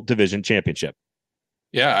Central Division Championship?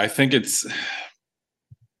 Yeah, I think it's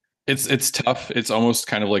tough. It's almost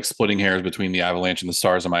kind of like splitting hairs between the Avalanche and the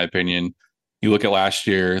Stars, in my opinion. You look at last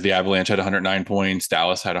year, the Avalanche had 109 points.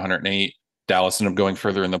 Dallas had 108. Dallas ended up going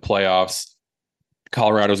further in the playoffs.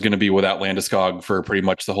 Colorado's going to be without Landeskog for pretty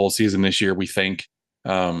much the whole season this year, we think.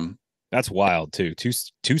 That's wild, too.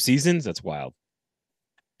 Two seasons? That's wild.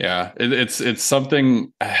 Yeah, it's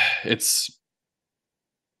something. It's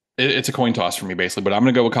a coin toss for me, basically. But I'm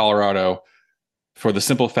going to go with Colorado, for the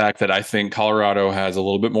simple fact that I think Colorado has a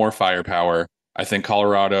little bit more firepower. I think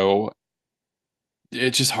Colorado,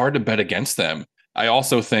 it's just hard to bet against them. I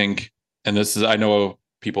also think, and I know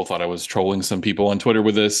people thought I was trolling some people on Twitter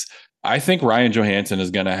with this, I think Ryan Johansson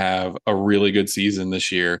is going to have a really good season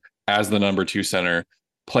this year as the number 2 center,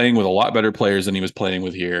 playing with a lot better players than he was playing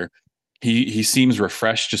with here. He seems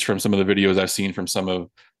refreshed just from some of the videos I've seen from some of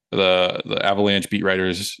the Avalanche beat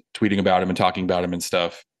writers tweeting about him and talking about him and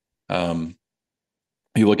stuff.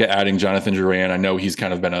 You look at adding Jonathan Drouin. I know he's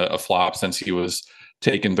kind of been a flop since he was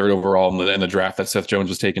taken 3rd overall in the draft that Seth Jones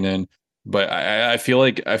was taken in. But I feel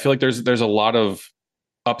like there's a lot of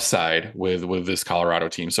upside with this Colorado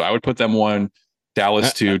team. So I would put them 1,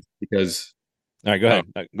 Dallas 2, because. All right, go ahead.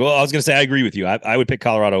 Well, I was going to say I agree with you. I would pick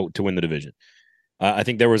Colorado to win the division. I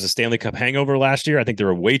think there was a Stanley Cup hangover last year. I think there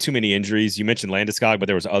were way too many injuries. You mentioned Landeskog, but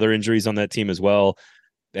there was other injuries on that team as well.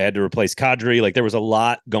 They had to replace Kadri. Like, there was a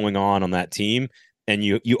lot going on that team. And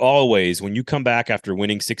you always, when you come back after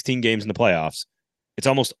winning 16 games in the playoffs, it's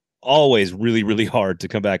almost always really, really hard to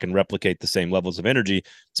come back and replicate the same levels of energy,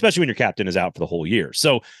 especially when your captain is out for the whole year.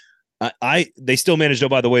 So they still managed, oh,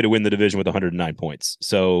 by the way, to win the division with 109 points.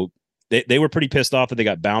 So they were pretty pissed off that they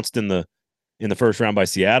got bounced in the first round by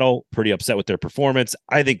Seattle, pretty upset with their performance.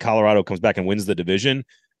 I think Colorado comes back and wins the division.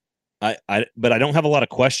 But I don't have a lot of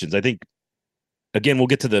questions. I think, again, we'll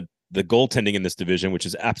get to the goaltending in this division, which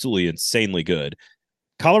is absolutely insanely good.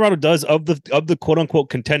 Colorado does, of the quote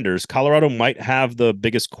unquote contenders, Colorado might have the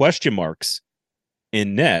biggest question marks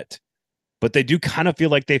in net. but they do kind of feel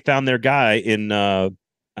like they found their guy in I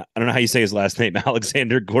don't know how you say his last name,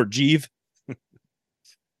 Alexander Gorgiev.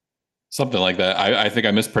 Something like that. I think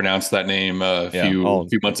I mispronounced that name a Yeah,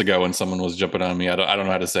 few months ago when someone was jumping on me. I don't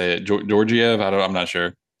know how to say it. Georgiev. I'm not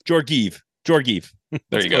sure. Georgiev. There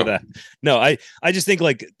Let's you go go. with that. No, I just think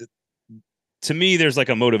like to me, there's like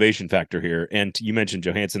a motivation factor here. And you mentioned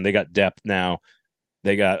Johansson. They got depth now.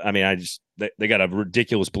 They got, I mean, they got a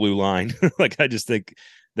ridiculous blue line. Like, I just think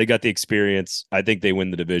they got the experience. I think they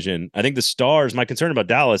win the division. I think the Stars, my concern about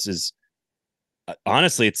Dallas is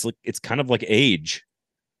honestly, it's kind of like age.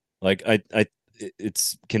 Like,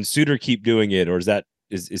 it's, can Suter keep doing it? Or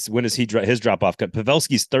is when is his drop off?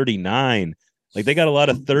 Pavelski's 39. Like, they got a lot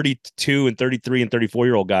of 32 and 33 and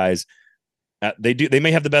 34-year-old guys. They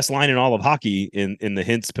may have the best line in all of hockey in the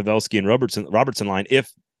Hintz, Pavelski, and Robertson line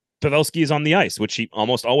if Pavelski is on the ice, which he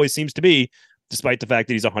almost always seems to be, despite the fact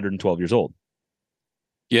that he's 112 years old.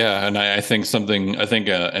 Yeah, and I think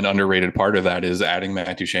an underrated part of that is adding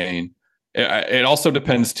Matt Duchene. It also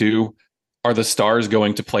depends too. Are the Stars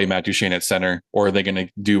going to play Matt Duchene at center, or are they going to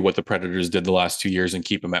do what the Predators did the last 2 years and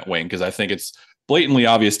keep him at wing? Because I think it's blatantly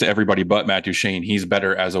obvious to everybody but Matt Duchene he's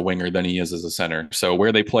better as a winger than he is as a center. So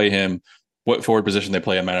where they play him, what forward position they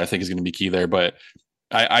play him at, I think is going to be key there. But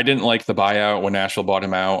I didn't like the buyout when Nashville bought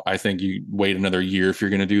him out. I think you wait another year if you're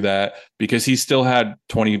going to do that, because he still had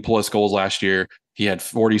 20 plus goals last year. He had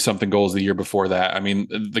 40 something goals the year before that. I mean,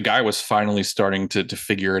 the guy was finally starting to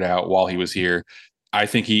figure it out while he was here. I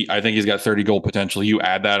think he's got 30 goal potential. You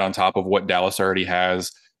add that on top of what Dallas already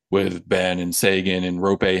has with Ben and Sagan and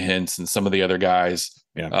Rope Hintz and some of the other guys.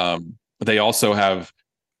 Yeah. They also have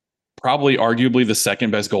probably arguably the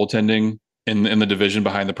second best goaltending in the division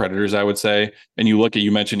behind the Predators, I would say. And you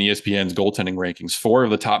mentioned ESPN's goaltending rankings. 4 of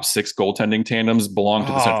the top 6 goaltending tandems belong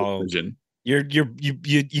to the Central Division. You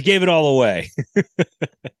gave it all away.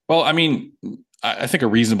 Well, I mean, I think a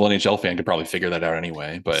reasonable NHL fan could probably figure that out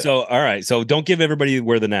anyway. But so, all right, so don't give everybody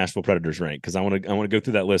where the Nashville Predators rank, because I want to go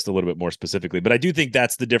through that list a little bit more specifically. But I do think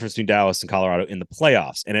that's the difference between Dallas and Colorado in the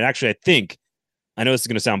playoffs. And it actually, I know this is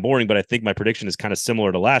going to sound boring, but I think my prediction is kind of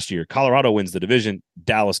similar to last year. Colorado wins the division.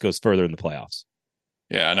 Dallas goes further in the playoffs.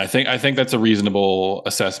 Yeah, and I think that's a reasonable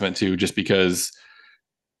assessment too, just because.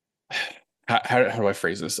 How do I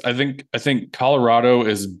phrase this? I think Colorado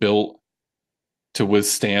is built to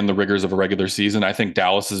withstand the rigors of a regular season. I think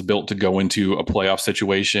Dallas is built to go into a playoff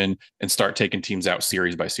situation and start taking teams out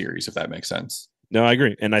series by series, if that makes sense. No, I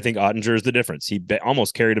agree. And I think Ottinger is the difference. He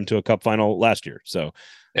almost carried him to a cup final last year. So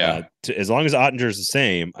yeah, as long as Ottinger is the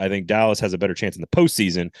same, I think Dallas has a better chance in the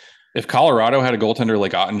postseason. If Colorado had a goaltender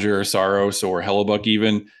like Ottinger or Saros or Hellebuck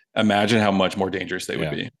even, imagine how much more dangerous they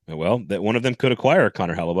would be. Well, that one of them could acquire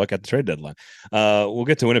Connor Hellebuck at the trade deadline. We'll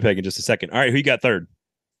get to Winnipeg in just a second. All right, who you got third?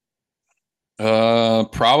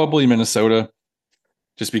 Probably Minnesota,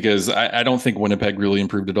 just because I don't think Winnipeg really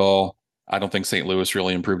improved at all. I don't think St. Louis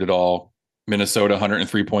really improved at all. Minnesota,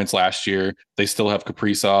 103 points last year. They still have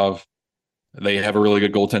Kaprizov. They have a really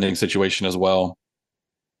good goaltending situation as well.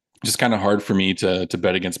 Just kind of hard for me to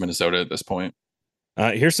bet against Minnesota at this point.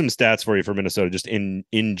 Here's some stats for you for Minnesota, just in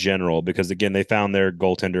general, because again, they found their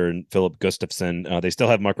goaltender in Philip Gustafsson. They still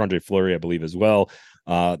have Marc-Andre Fleury, I believe, as well.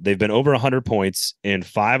 They've been over 100 points in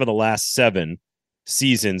 5 of the last 7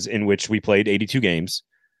 seasons in which we played 82 games.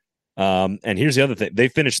 And here's the other thing. They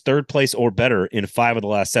finished 3rd place or better in 5 of the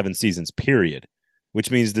last 7 seasons, period, which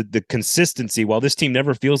means that the consistency, while this team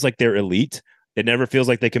never feels like they're elite, it never feels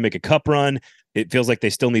like they can make a cup run. It feels like they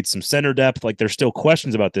still need some center depth. Like, there's still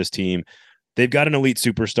questions about this team. They've got an elite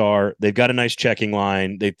superstar. They've got a nice checking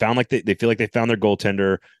line. They found they feel like they found their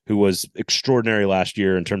goaltender, who was extraordinary last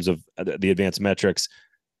year in terms of the advanced metrics.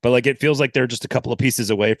 But like, it feels like they're just a couple of pieces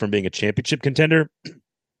away from being a championship contender,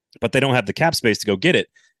 but they don't have the cap space to go get it.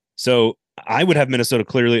 So I would have Minnesota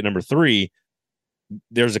clearly at number 3.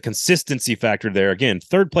 There's a consistency factor there. Again,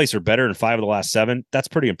 3rd place or better in 5 of the last 7. That's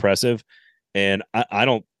pretty impressive. And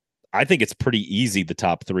I think it's pretty easy, the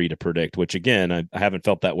top 3 to predict, which again, I haven't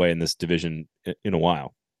felt that way in this division in a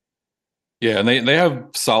while. Yeah, and they have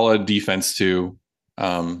solid defense too.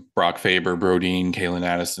 Brock Faber, Brodin, Kalen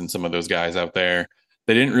Addison, some of those guys out there.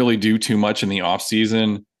 They didn't really do too much in the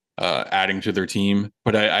offseason, adding to their team.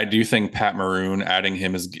 But I do think Pat Maroon, adding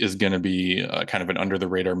him is going to be kind of an under the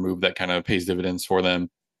radar move that kind of pays dividends for them.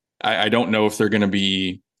 I don't know if they're going to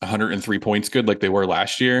be 103 points good like they were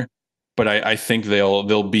last year, but I think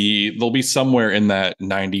they'll be somewhere in that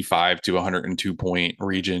 95 to 102 point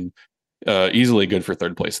region, easily good for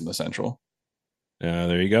 3rd place in the Central.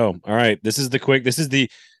 There you go. All right, this is the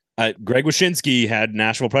Greg Wyshynski had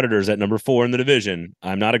Nashville Predators at number 4 in the division.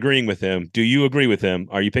 I'm not agreeing with him. Do you agree with him?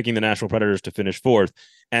 Are you picking the Nashville Predators to finish 4th?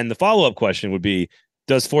 And the follow-up question would be,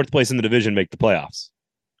 does 4th place in the division make the playoffs?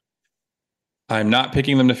 I'm not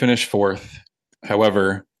picking them to finish 4th.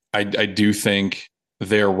 However, I do think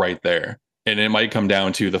they're right there. And it might come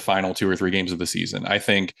down to the final 2 or 3 games of the season. I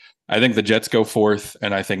think the Jets go 4th,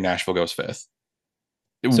 and I think Nashville goes 5th.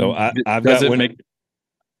 So I've got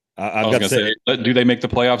to say, do they make the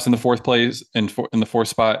playoffs in the 4th place in the 4th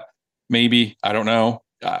spot? Maybe. I don't know.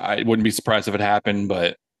 I wouldn't be surprised if it happened,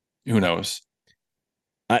 but who knows?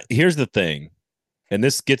 Here's the thing, and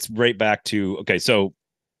this gets right back to, okay, so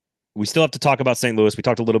we still have to talk about St. Louis. We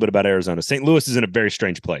talked a little bit about Arizona. St. Louis is in a very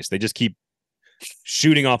strange place. They just keep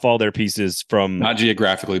shooting off all their pieces from, not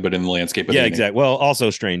geographically, but in the landscape of exactly. Well, also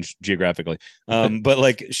strange geographically. But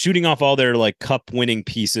like shooting off all their like cup winning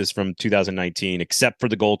pieces from 2019, except for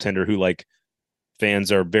the goaltender who like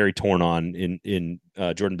fans are very torn on in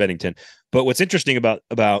Jordan Bennington. But what's interesting about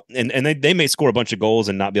and they may score a bunch of goals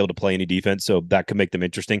and not be able to play any defense, so that could make them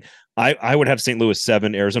interesting. I would have St. Louis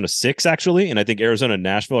 7, Arizona 6 actually, and I think Arizona and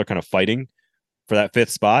Nashville are kind of fighting for that 5th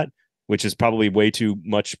spot, which is probably way too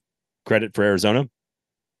much credit for Arizona.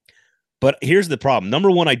 But here's the problem. Number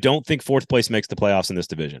 1, I don't think 4th place makes the playoffs in this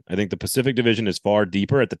division. I think the Pacific Division is far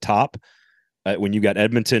deeper at the top. When you got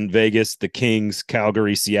Edmonton, Vegas, the Kings,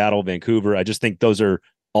 Calgary, Seattle, Vancouver, I just think those are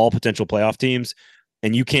all potential playoff teams.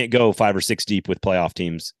 And you can't go 5 or 6 deep with playoff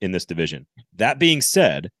teams in this division. That being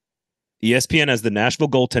said, ESPN has the Nashville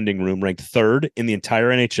goaltending room ranked 3rd in the entire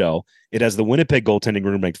NHL. It has the Winnipeg goaltending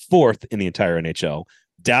room ranked 4th in the entire NHL.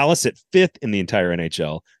 Dallas at 5th in the entire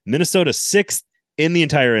NHL. Minnesota 6th in the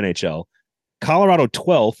entire NHL. Colorado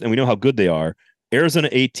 12th, and we know how good they are. Arizona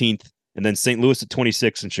 18th, and then St. Louis at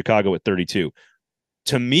 26 and Chicago at 32.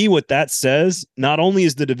 To me, what that says, not only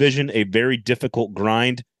is the division a very difficult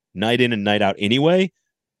grind night in and night out anyway,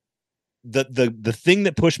 the thing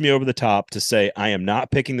that pushed me over the top to say I am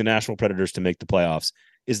not picking the Nashville Predators to make the playoffs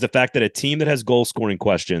is the fact that a team that has goal scoring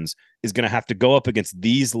questions is going to have to go up against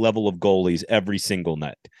these level of goalies every single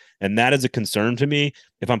night. And that is a concern to me.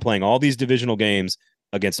 If I'm playing all these divisional games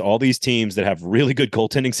against all these teams that have really good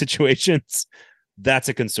goaltending situations, that's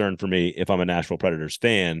a concern for me if I'm a Nashville Predators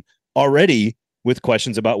fan already, with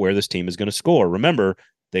questions about where this team is going to score. Remember,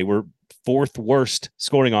 they were 4th worst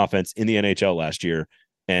scoring offense in the NHL last year,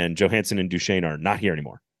 and Johansson and Duchesne are not here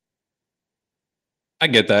anymore. I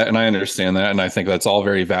get that, and I understand that, and I think that's all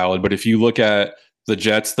very valid. But if you look at the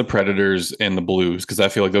Jets, the Predators, and the Blues, because I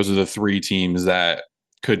feel like those are the 3 teams that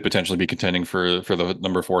could potentially be contending for the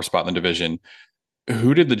number 4 spot in the division.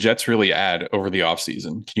 Who did the Jets really add over the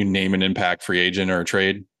offseason? Can you name an impact free agent or a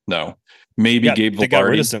trade? No. Maybe Gabe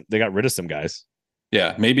Vilardi. They got rid of some guys.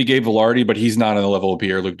 Yeah, maybe Gabe Vilardi, but he's not on the level of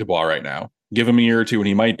Pierre-Luc Dubois right now. Give him a year or 2 and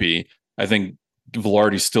he might be. I think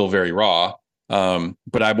Vilardi's still very raw,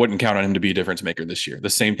 but I wouldn't count on him to be a difference maker this year. The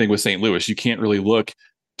same thing with St. Louis. You can't really look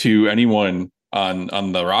to anyone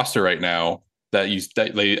on the roster right now that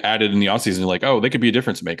they added in the offseason like, oh, they could be a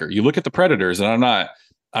difference maker. You look at the Predators, and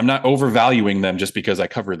I'm not overvaluing them just because I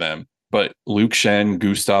cover them, but Luke Schenn,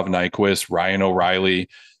 Gustav Nyquist, Ryan O'Reilly,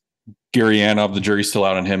 Gurianov, the jury's still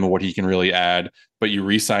out on him and what he can really add. But you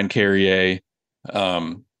re-sign Carrier,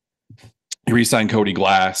 you re-sign Cody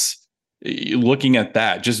Glass. Looking at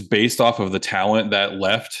that, just based off of the talent that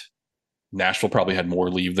left, Nashville probably had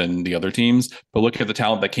more leave than the other teams. But look at the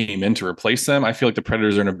talent that came in to replace them. I feel like the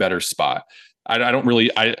Predators are in a better spot. I don't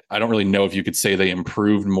really know if you could say they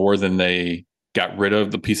improved more than they got rid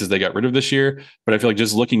of, the pieces they got rid of this year. But I feel like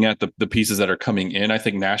just looking at the pieces that are coming in, I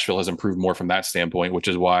think Nashville has improved more from that standpoint, which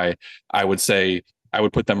is why I would say I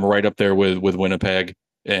would put them right up there with Winnipeg,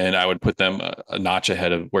 and I would put them a notch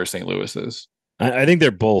ahead of where St. Louis is. I think they're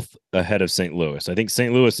both ahead of St. Louis. I think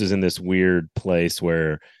St. Louis is in this weird place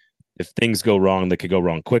where if things go wrong, they could go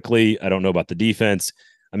wrong quickly. I don't know about the defense.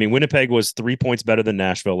 I mean, Winnipeg was 3 points better than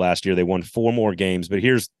Nashville last year. They won 4 more games, but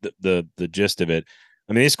here's the gist of it.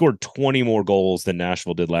 I mean, they scored 20 more goals than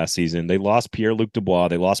Nashville did last season. They lost Pierre-Luc Dubois.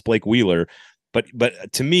 They lost Blake Wheeler. But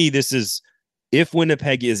to me, this is, if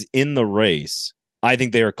Winnipeg is in the race, I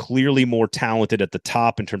think they are clearly more talented at the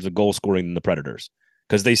top in terms of goal scoring than the Predators,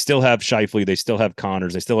 because they still have Scheifele, they still have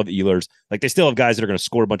Connors, they still have Ehlers. Like, they still have guys that are going to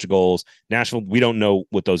score a bunch of goals. Nashville, we don't know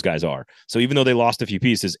what those guys are. So even though they lost a few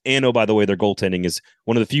pieces, and oh, by the way, their goaltending is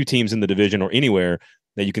one of the few teams in the division or anywhere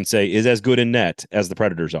that you can say is as good in net as the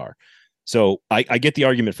Predators are. So I get the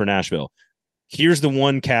argument for Nashville. Here's the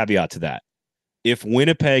one caveat to that. If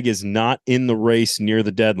Winnipeg is not in the race near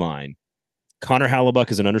the deadline, Connor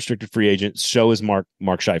Hellebuyck is an unrestricted free agent. So is Mark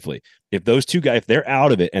Scheifele. If those two guys, if they're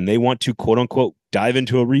out of it and they want to, quote unquote, dive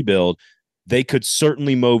into a rebuild, they could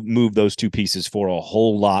certainly move those two pieces for a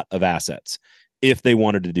whole lot of assets if they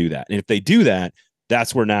wanted to do that. And if they do that,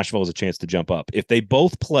 that's where Nashville has a chance to jump up. If they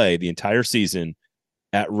both play the entire season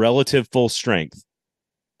at relative full strength,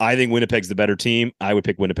 I think Winnipeg's the better team. I would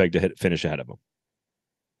pick Winnipeg to finish ahead of them.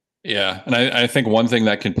 Yeah, and I think one thing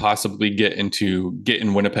that can possibly get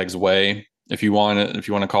in Winnipeg's way, if you want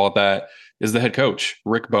to call it that, is the head coach,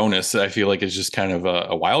 Rick Bowness. I feel like is just kind of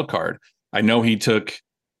a wild card. I know he took,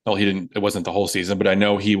 well, he didn't. It wasn't the whole season, but I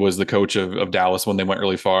know he was the coach of Dallas when they went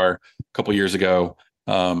really far a couple years ago.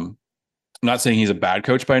 I'm not saying he's a bad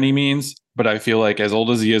coach by any means, but I feel like as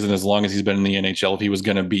old as he is and as long as he's been in the NHL, if he was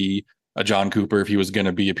going to be a John Cooper, if he was going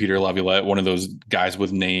to be a Peter Laviolette, one of those guys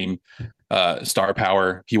with name, star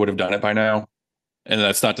power, he would have done it by now. And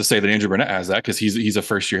that's not to say that Andrew Brunette has that, because he's a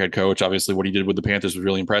first year head coach. Obviously, what he did with the Panthers was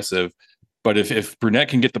really impressive. But if Brunette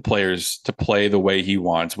can get the players to play the way he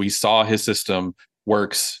wants, we saw his system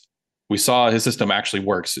works. We saw his system actually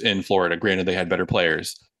works in Florida. Granted, they had better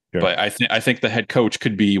players. Sure. But I think the head coach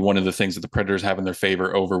could be one of the things that the Predators have in their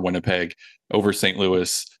favor over Winnipeg, over St.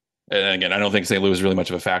 Louis. And again, I don't think St. Louis is really much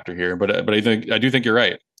of a factor here, but I do think you're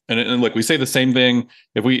right. And look, we say the same thing.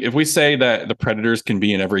 If we say that the Predators can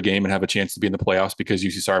be in every game and have a chance to be in the playoffs because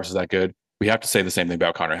UC Saros is that good, we have to say the same thing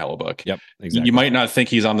about Connor Hellebuyck. Yep, exactly. You might not think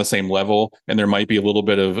he's on the same level, and there might be a little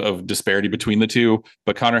bit of disparity between the two.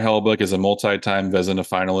 But Connor Hellebuyck is a multi-time Vezina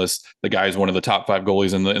finalist. The guy is one of the top 5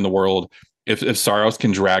 goalies in the world. If Saros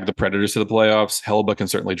can drag the Predators to the playoffs, Hellebuyck can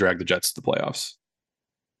certainly drag the Jets to the playoffs.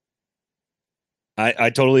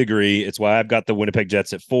 I totally agree. It's why I've got the Winnipeg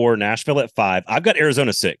Jets at 4, Nashville at 5. I've got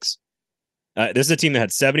Arizona 6. This is a team that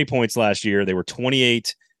had 70 points last year. They were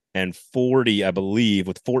 28 and 40, I believe,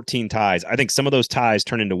 with 14 ties. I think some of those ties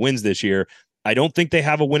turn into wins this year. I don't think they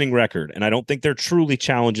have a winning record, and I don't think they're truly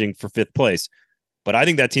challenging for 5th place. But I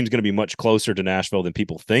think that team's going to be much closer to Nashville than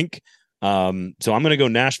people think. So I'm going to go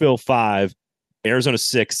Nashville 5, Arizona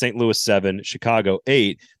 6, St. Louis 7, Chicago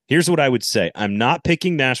 8. Here's what I would say. I'm not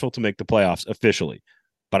picking Nashville to make the playoffs officially,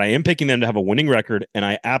 but I am picking them to have a winning record, and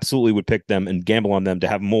I absolutely would pick them and gamble on them to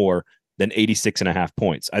have more than 86.5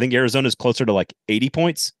 points. I think Arizona's closer to like 80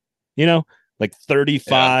 points, like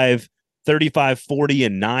 35, 40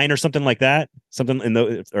 and 9 or something like that. Something in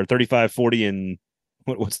the, or 35, 40 and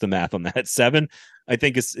what's the math on that? 7, I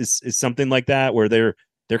think is something like that, where they're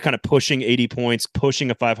kind of pushing 80 points,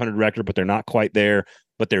 pushing a 500 record, but they're not quite there.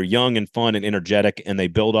 But they're young and fun and energetic, and they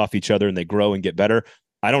build off each other and they grow and get better.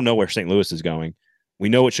 I don't know where St. Louis is going. We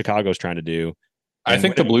know what Chicago's trying to do. I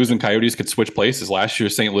think the Blues and Coyotes could switch places. Last year,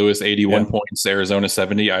 St. Louis 81 points, Arizona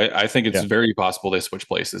 70. I think it's very possible they switch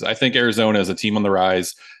places. I think Arizona is a team on the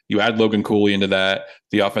rise. You add Logan Cooley into that,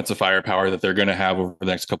 the offensive firepower that they're going to have over the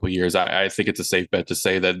next couple of years. I think it's a safe bet to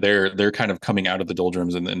say that they're kind of coming out of the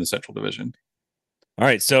doldrums in the Central Division. All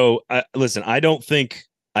right. So listen, I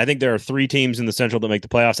think there are 3 teams in the Central that make the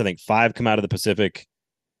playoffs. I think 5 come out of the Pacific.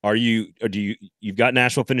 You've got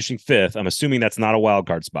Nashville finishing 5th. I'm assuming that's not a wild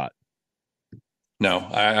card spot. No,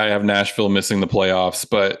 I have Nashville missing the playoffs,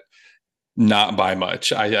 but not by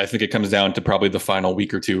much. I think it comes down to probably the final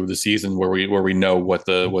week or 2 of the season where we know what's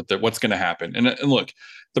going to happen. And look,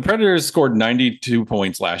 the Predators scored 92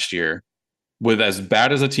 points last year with as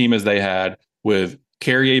bad as a team as they had, with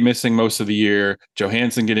Carrier missing most of the year,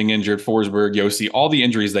 Johansson getting injured, Forsberg, Yossi, all the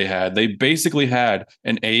injuries they had. They basically had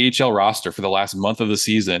an AHL roster for the last month of the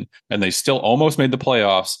season, and they still almost made the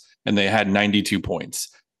playoffs, and they had 92 points.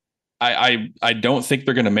 I don't think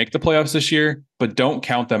they're going to make the playoffs this year, but don't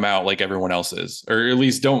count them out like everyone else is, or at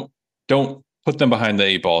least don't put them behind the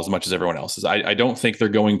 8 ball as much as everyone else is. I don't think they're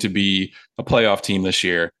going to be a playoff team this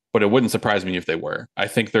year, but it wouldn't surprise me if they were. I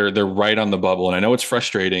think they're right on the bubble, and I know it's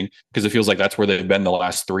frustrating because it feels like that's where they've been the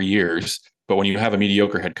last 3 years. But when you have a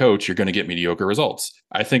mediocre head coach, you're going to get mediocre results.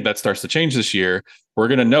 I think that starts to change this year. We're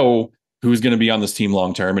going to know who's going to be on this team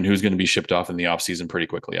long term and who's going to be shipped off in the offseason pretty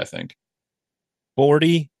quickly, I think.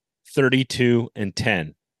 40, 32, and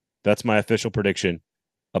 10. That's my official prediction.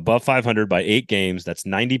 Above 500 by 8 games. That's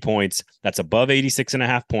 90 points. That's above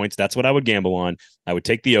 86.5 points. That's what I would gamble on. I would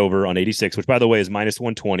take the over on 86, which, by the way, is minus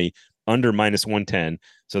 120, under minus 110.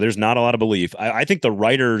 So there's not a lot of belief. I think the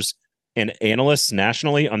writers and analysts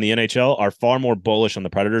nationally on the NHL are far more bullish on the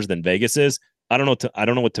Predators than Vegas is. I don't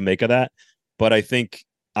know what to make of that, but I think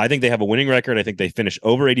they have a winning record. I think they finish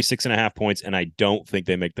over 86.5 points, and I don't think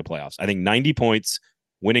they make the playoffs. I think 90 points,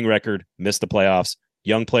 winning record, miss the playoffs,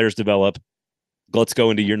 young players develop. Let's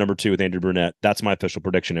go into year number 2 with Andrew Brunette. That's my official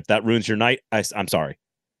prediction. If that ruins your night, I'm sorry.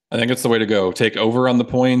 I think it's the way to go. Take over on the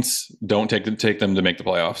points. Don't take them to make the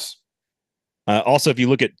playoffs. Also, if you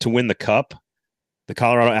look at to win the cup, the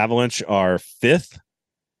Colorado Avalanche are 5th.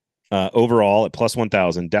 overall at plus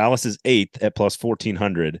 1,000. Dallas is 8th at plus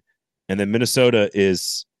 1,400. And then Minnesota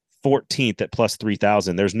is 14th at plus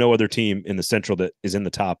 3,000. There's no other team in the Central that is in the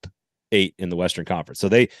top 8 in the Western Conference. So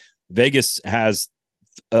Vegas has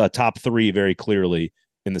top 3 very clearly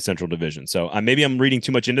in the Central Division. So maybe I'm reading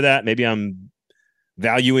too much into that. Maybe I'm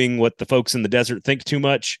valuing what the folks in the desert think too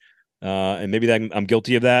much. And maybe I'm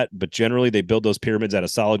guilty of that. But generally, they build those pyramids at a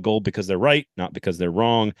solid goal because they're right, not because they're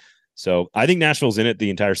wrong. So I think Nashville's in it the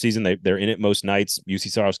entire season. They're in it most nights.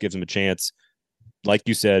 UC Saros gives them a chance. Like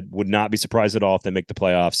you said, would not be surprised at all if they make the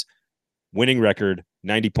playoffs. Winning record,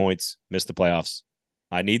 90 points, missed the playoffs.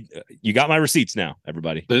 You got my receipts now,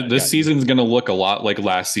 everybody. This season's going to look a lot like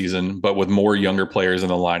last season, but with more younger players in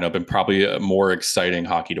the lineup and probably a more exciting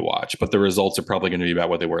hockey to watch. But the results are probably going to be about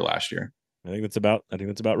what they were last year. I think that's about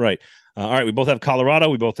right. All right, we both have Colorado.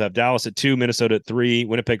 We both have Dallas at 2, Minnesota at 3,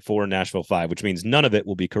 Winnipeg 4, Nashville 5, which means none of it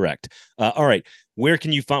will be correct. All right, where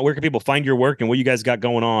can people find your work and what you guys got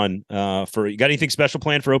going on? You got anything special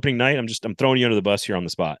planned for opening night? I'm throwing you under the bus here on the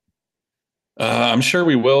spot. I'm sure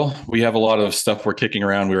we will. We have a lot of stuff we're kicking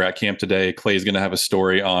around. We were at camp today. Clay's going to have a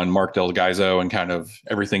story on Mark Del Gaizo and kind of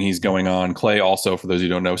everything he's going on. Clay also, for those who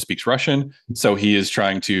don't know, speaks Russian, so he is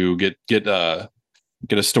trying to get a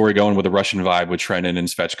story going with a Russian vibe with Trenin and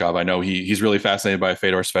Svechkov. I know he's really fascinated by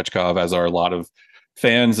Fedor Svechkov, as are a lot of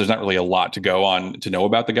fans. There's not really a lot to go on to know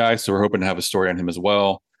about the guy, so we're hoping to have a story on him as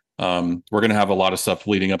well. We're going to have a lot of stuff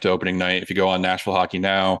leading up to opening night. If you go on Nashville Hockey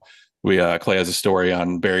Now, Clay has a story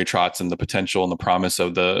on Barry Trotz and the potential and the promise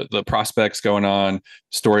of the prospects going on.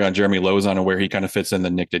 Story on Jeremy Lozon and where he kind of fits in that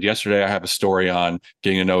Nick did yesterday. I have a story on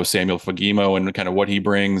getting to know Samuel Fagimo and kind of what he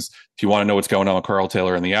brings. If you want to know what's going on with Carl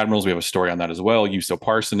Taylor and the Admirals, we have a story on that as well. Juuso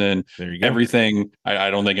Parssinen, everything. I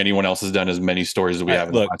don't think anyone else has done as many stories as we have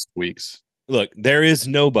in the last weeks. Look, there is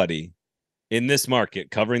nobody in this market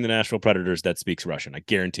covering the Nashville Predators that speaks Russian. I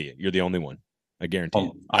guarantee it. You're the only one. I guarantee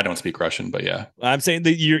it. I don't speak Russian, but yeah. I'm saying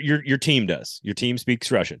that your team does. Your team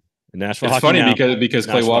speaks Russian. Nashville it's Hockey funny Now, because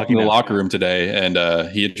Clay walked in the locker room today and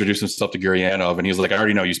he introduced himself to Gurianov and he was like, I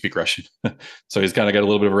already know you speak Russian. So he's kind of got a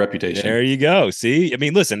little bit of a reputation. There you go. See, I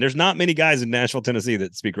mean, listen, there's not many guys in Nashville, Tennessee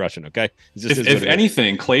that speak Russian. Okay. If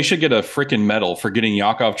anything, Clay should get a freaking medal for getting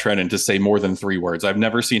Yakov Trenin to say more than 3 words. I've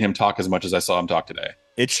never seen him talk as much as I saw him talk today.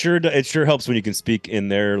 It sure helps when you can speak in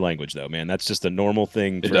their language, though, man. That's just a normal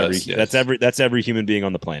thing for yes. that's every human being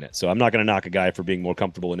on the planet. So I'm not going to knock a guy for being more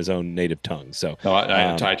comfortable in his own native tongue. So no,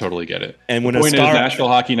 I totally get it. And when the point is Nashville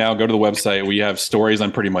Hockey Now, go to the website. We have stories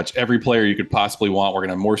on pretty much every player you could possibly want. We're going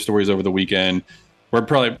to have more stories over the weekend. We're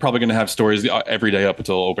probably going to have stories every day up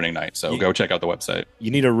until opening night. So go check out the website. You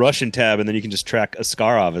need a Russian tab, and then you can just track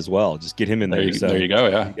Askarov as well. Just get him in there. There you go.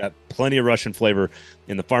 Yeah, you got plenty of Russian flavor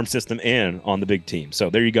in the farm system and on the big team. So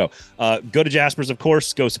there you go. Go to Jasper's, of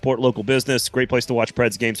course. Go support local business. Great place to watch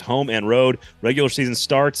Preds games, home and road. Regular season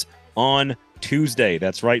starts on Tuesday.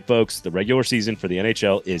 That's right, folks. The regular season for the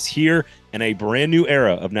NHL is here, and a brand new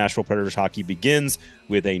era of Nashville Predators hockey begins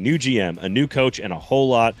with a new GM, a new coach, and a whole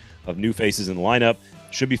lot of new faces in the lineup.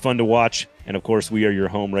 Should be fun to watch. And of course, we are your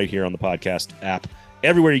home right here on the podcast app.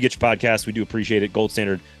 Everywhere you get your podcasts, we do appreciate it. Gold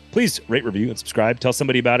standard. Please rate, review, and subscribe. Tell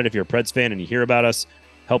somebody about it if you're a Preds fan and you hear about us.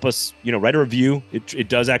 Help us, write a review. It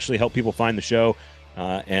does actually help people find the show.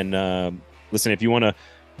 Listen, if you want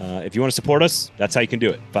to support us, that's how you can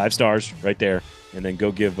do it. 5 stars right there. And then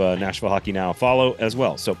go give Nashville Hockey Now a follow as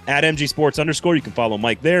well. So at MG Sports _ you can follow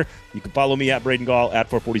Mike there. You can follow me at Braden Gall at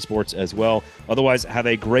 440 Sports as well. Otherwise, have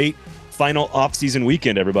a great final off-season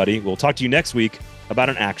weekend, everybody. We'll talk to you next week about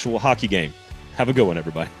an actual hockey game. Have a good one,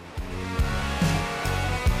 everybody.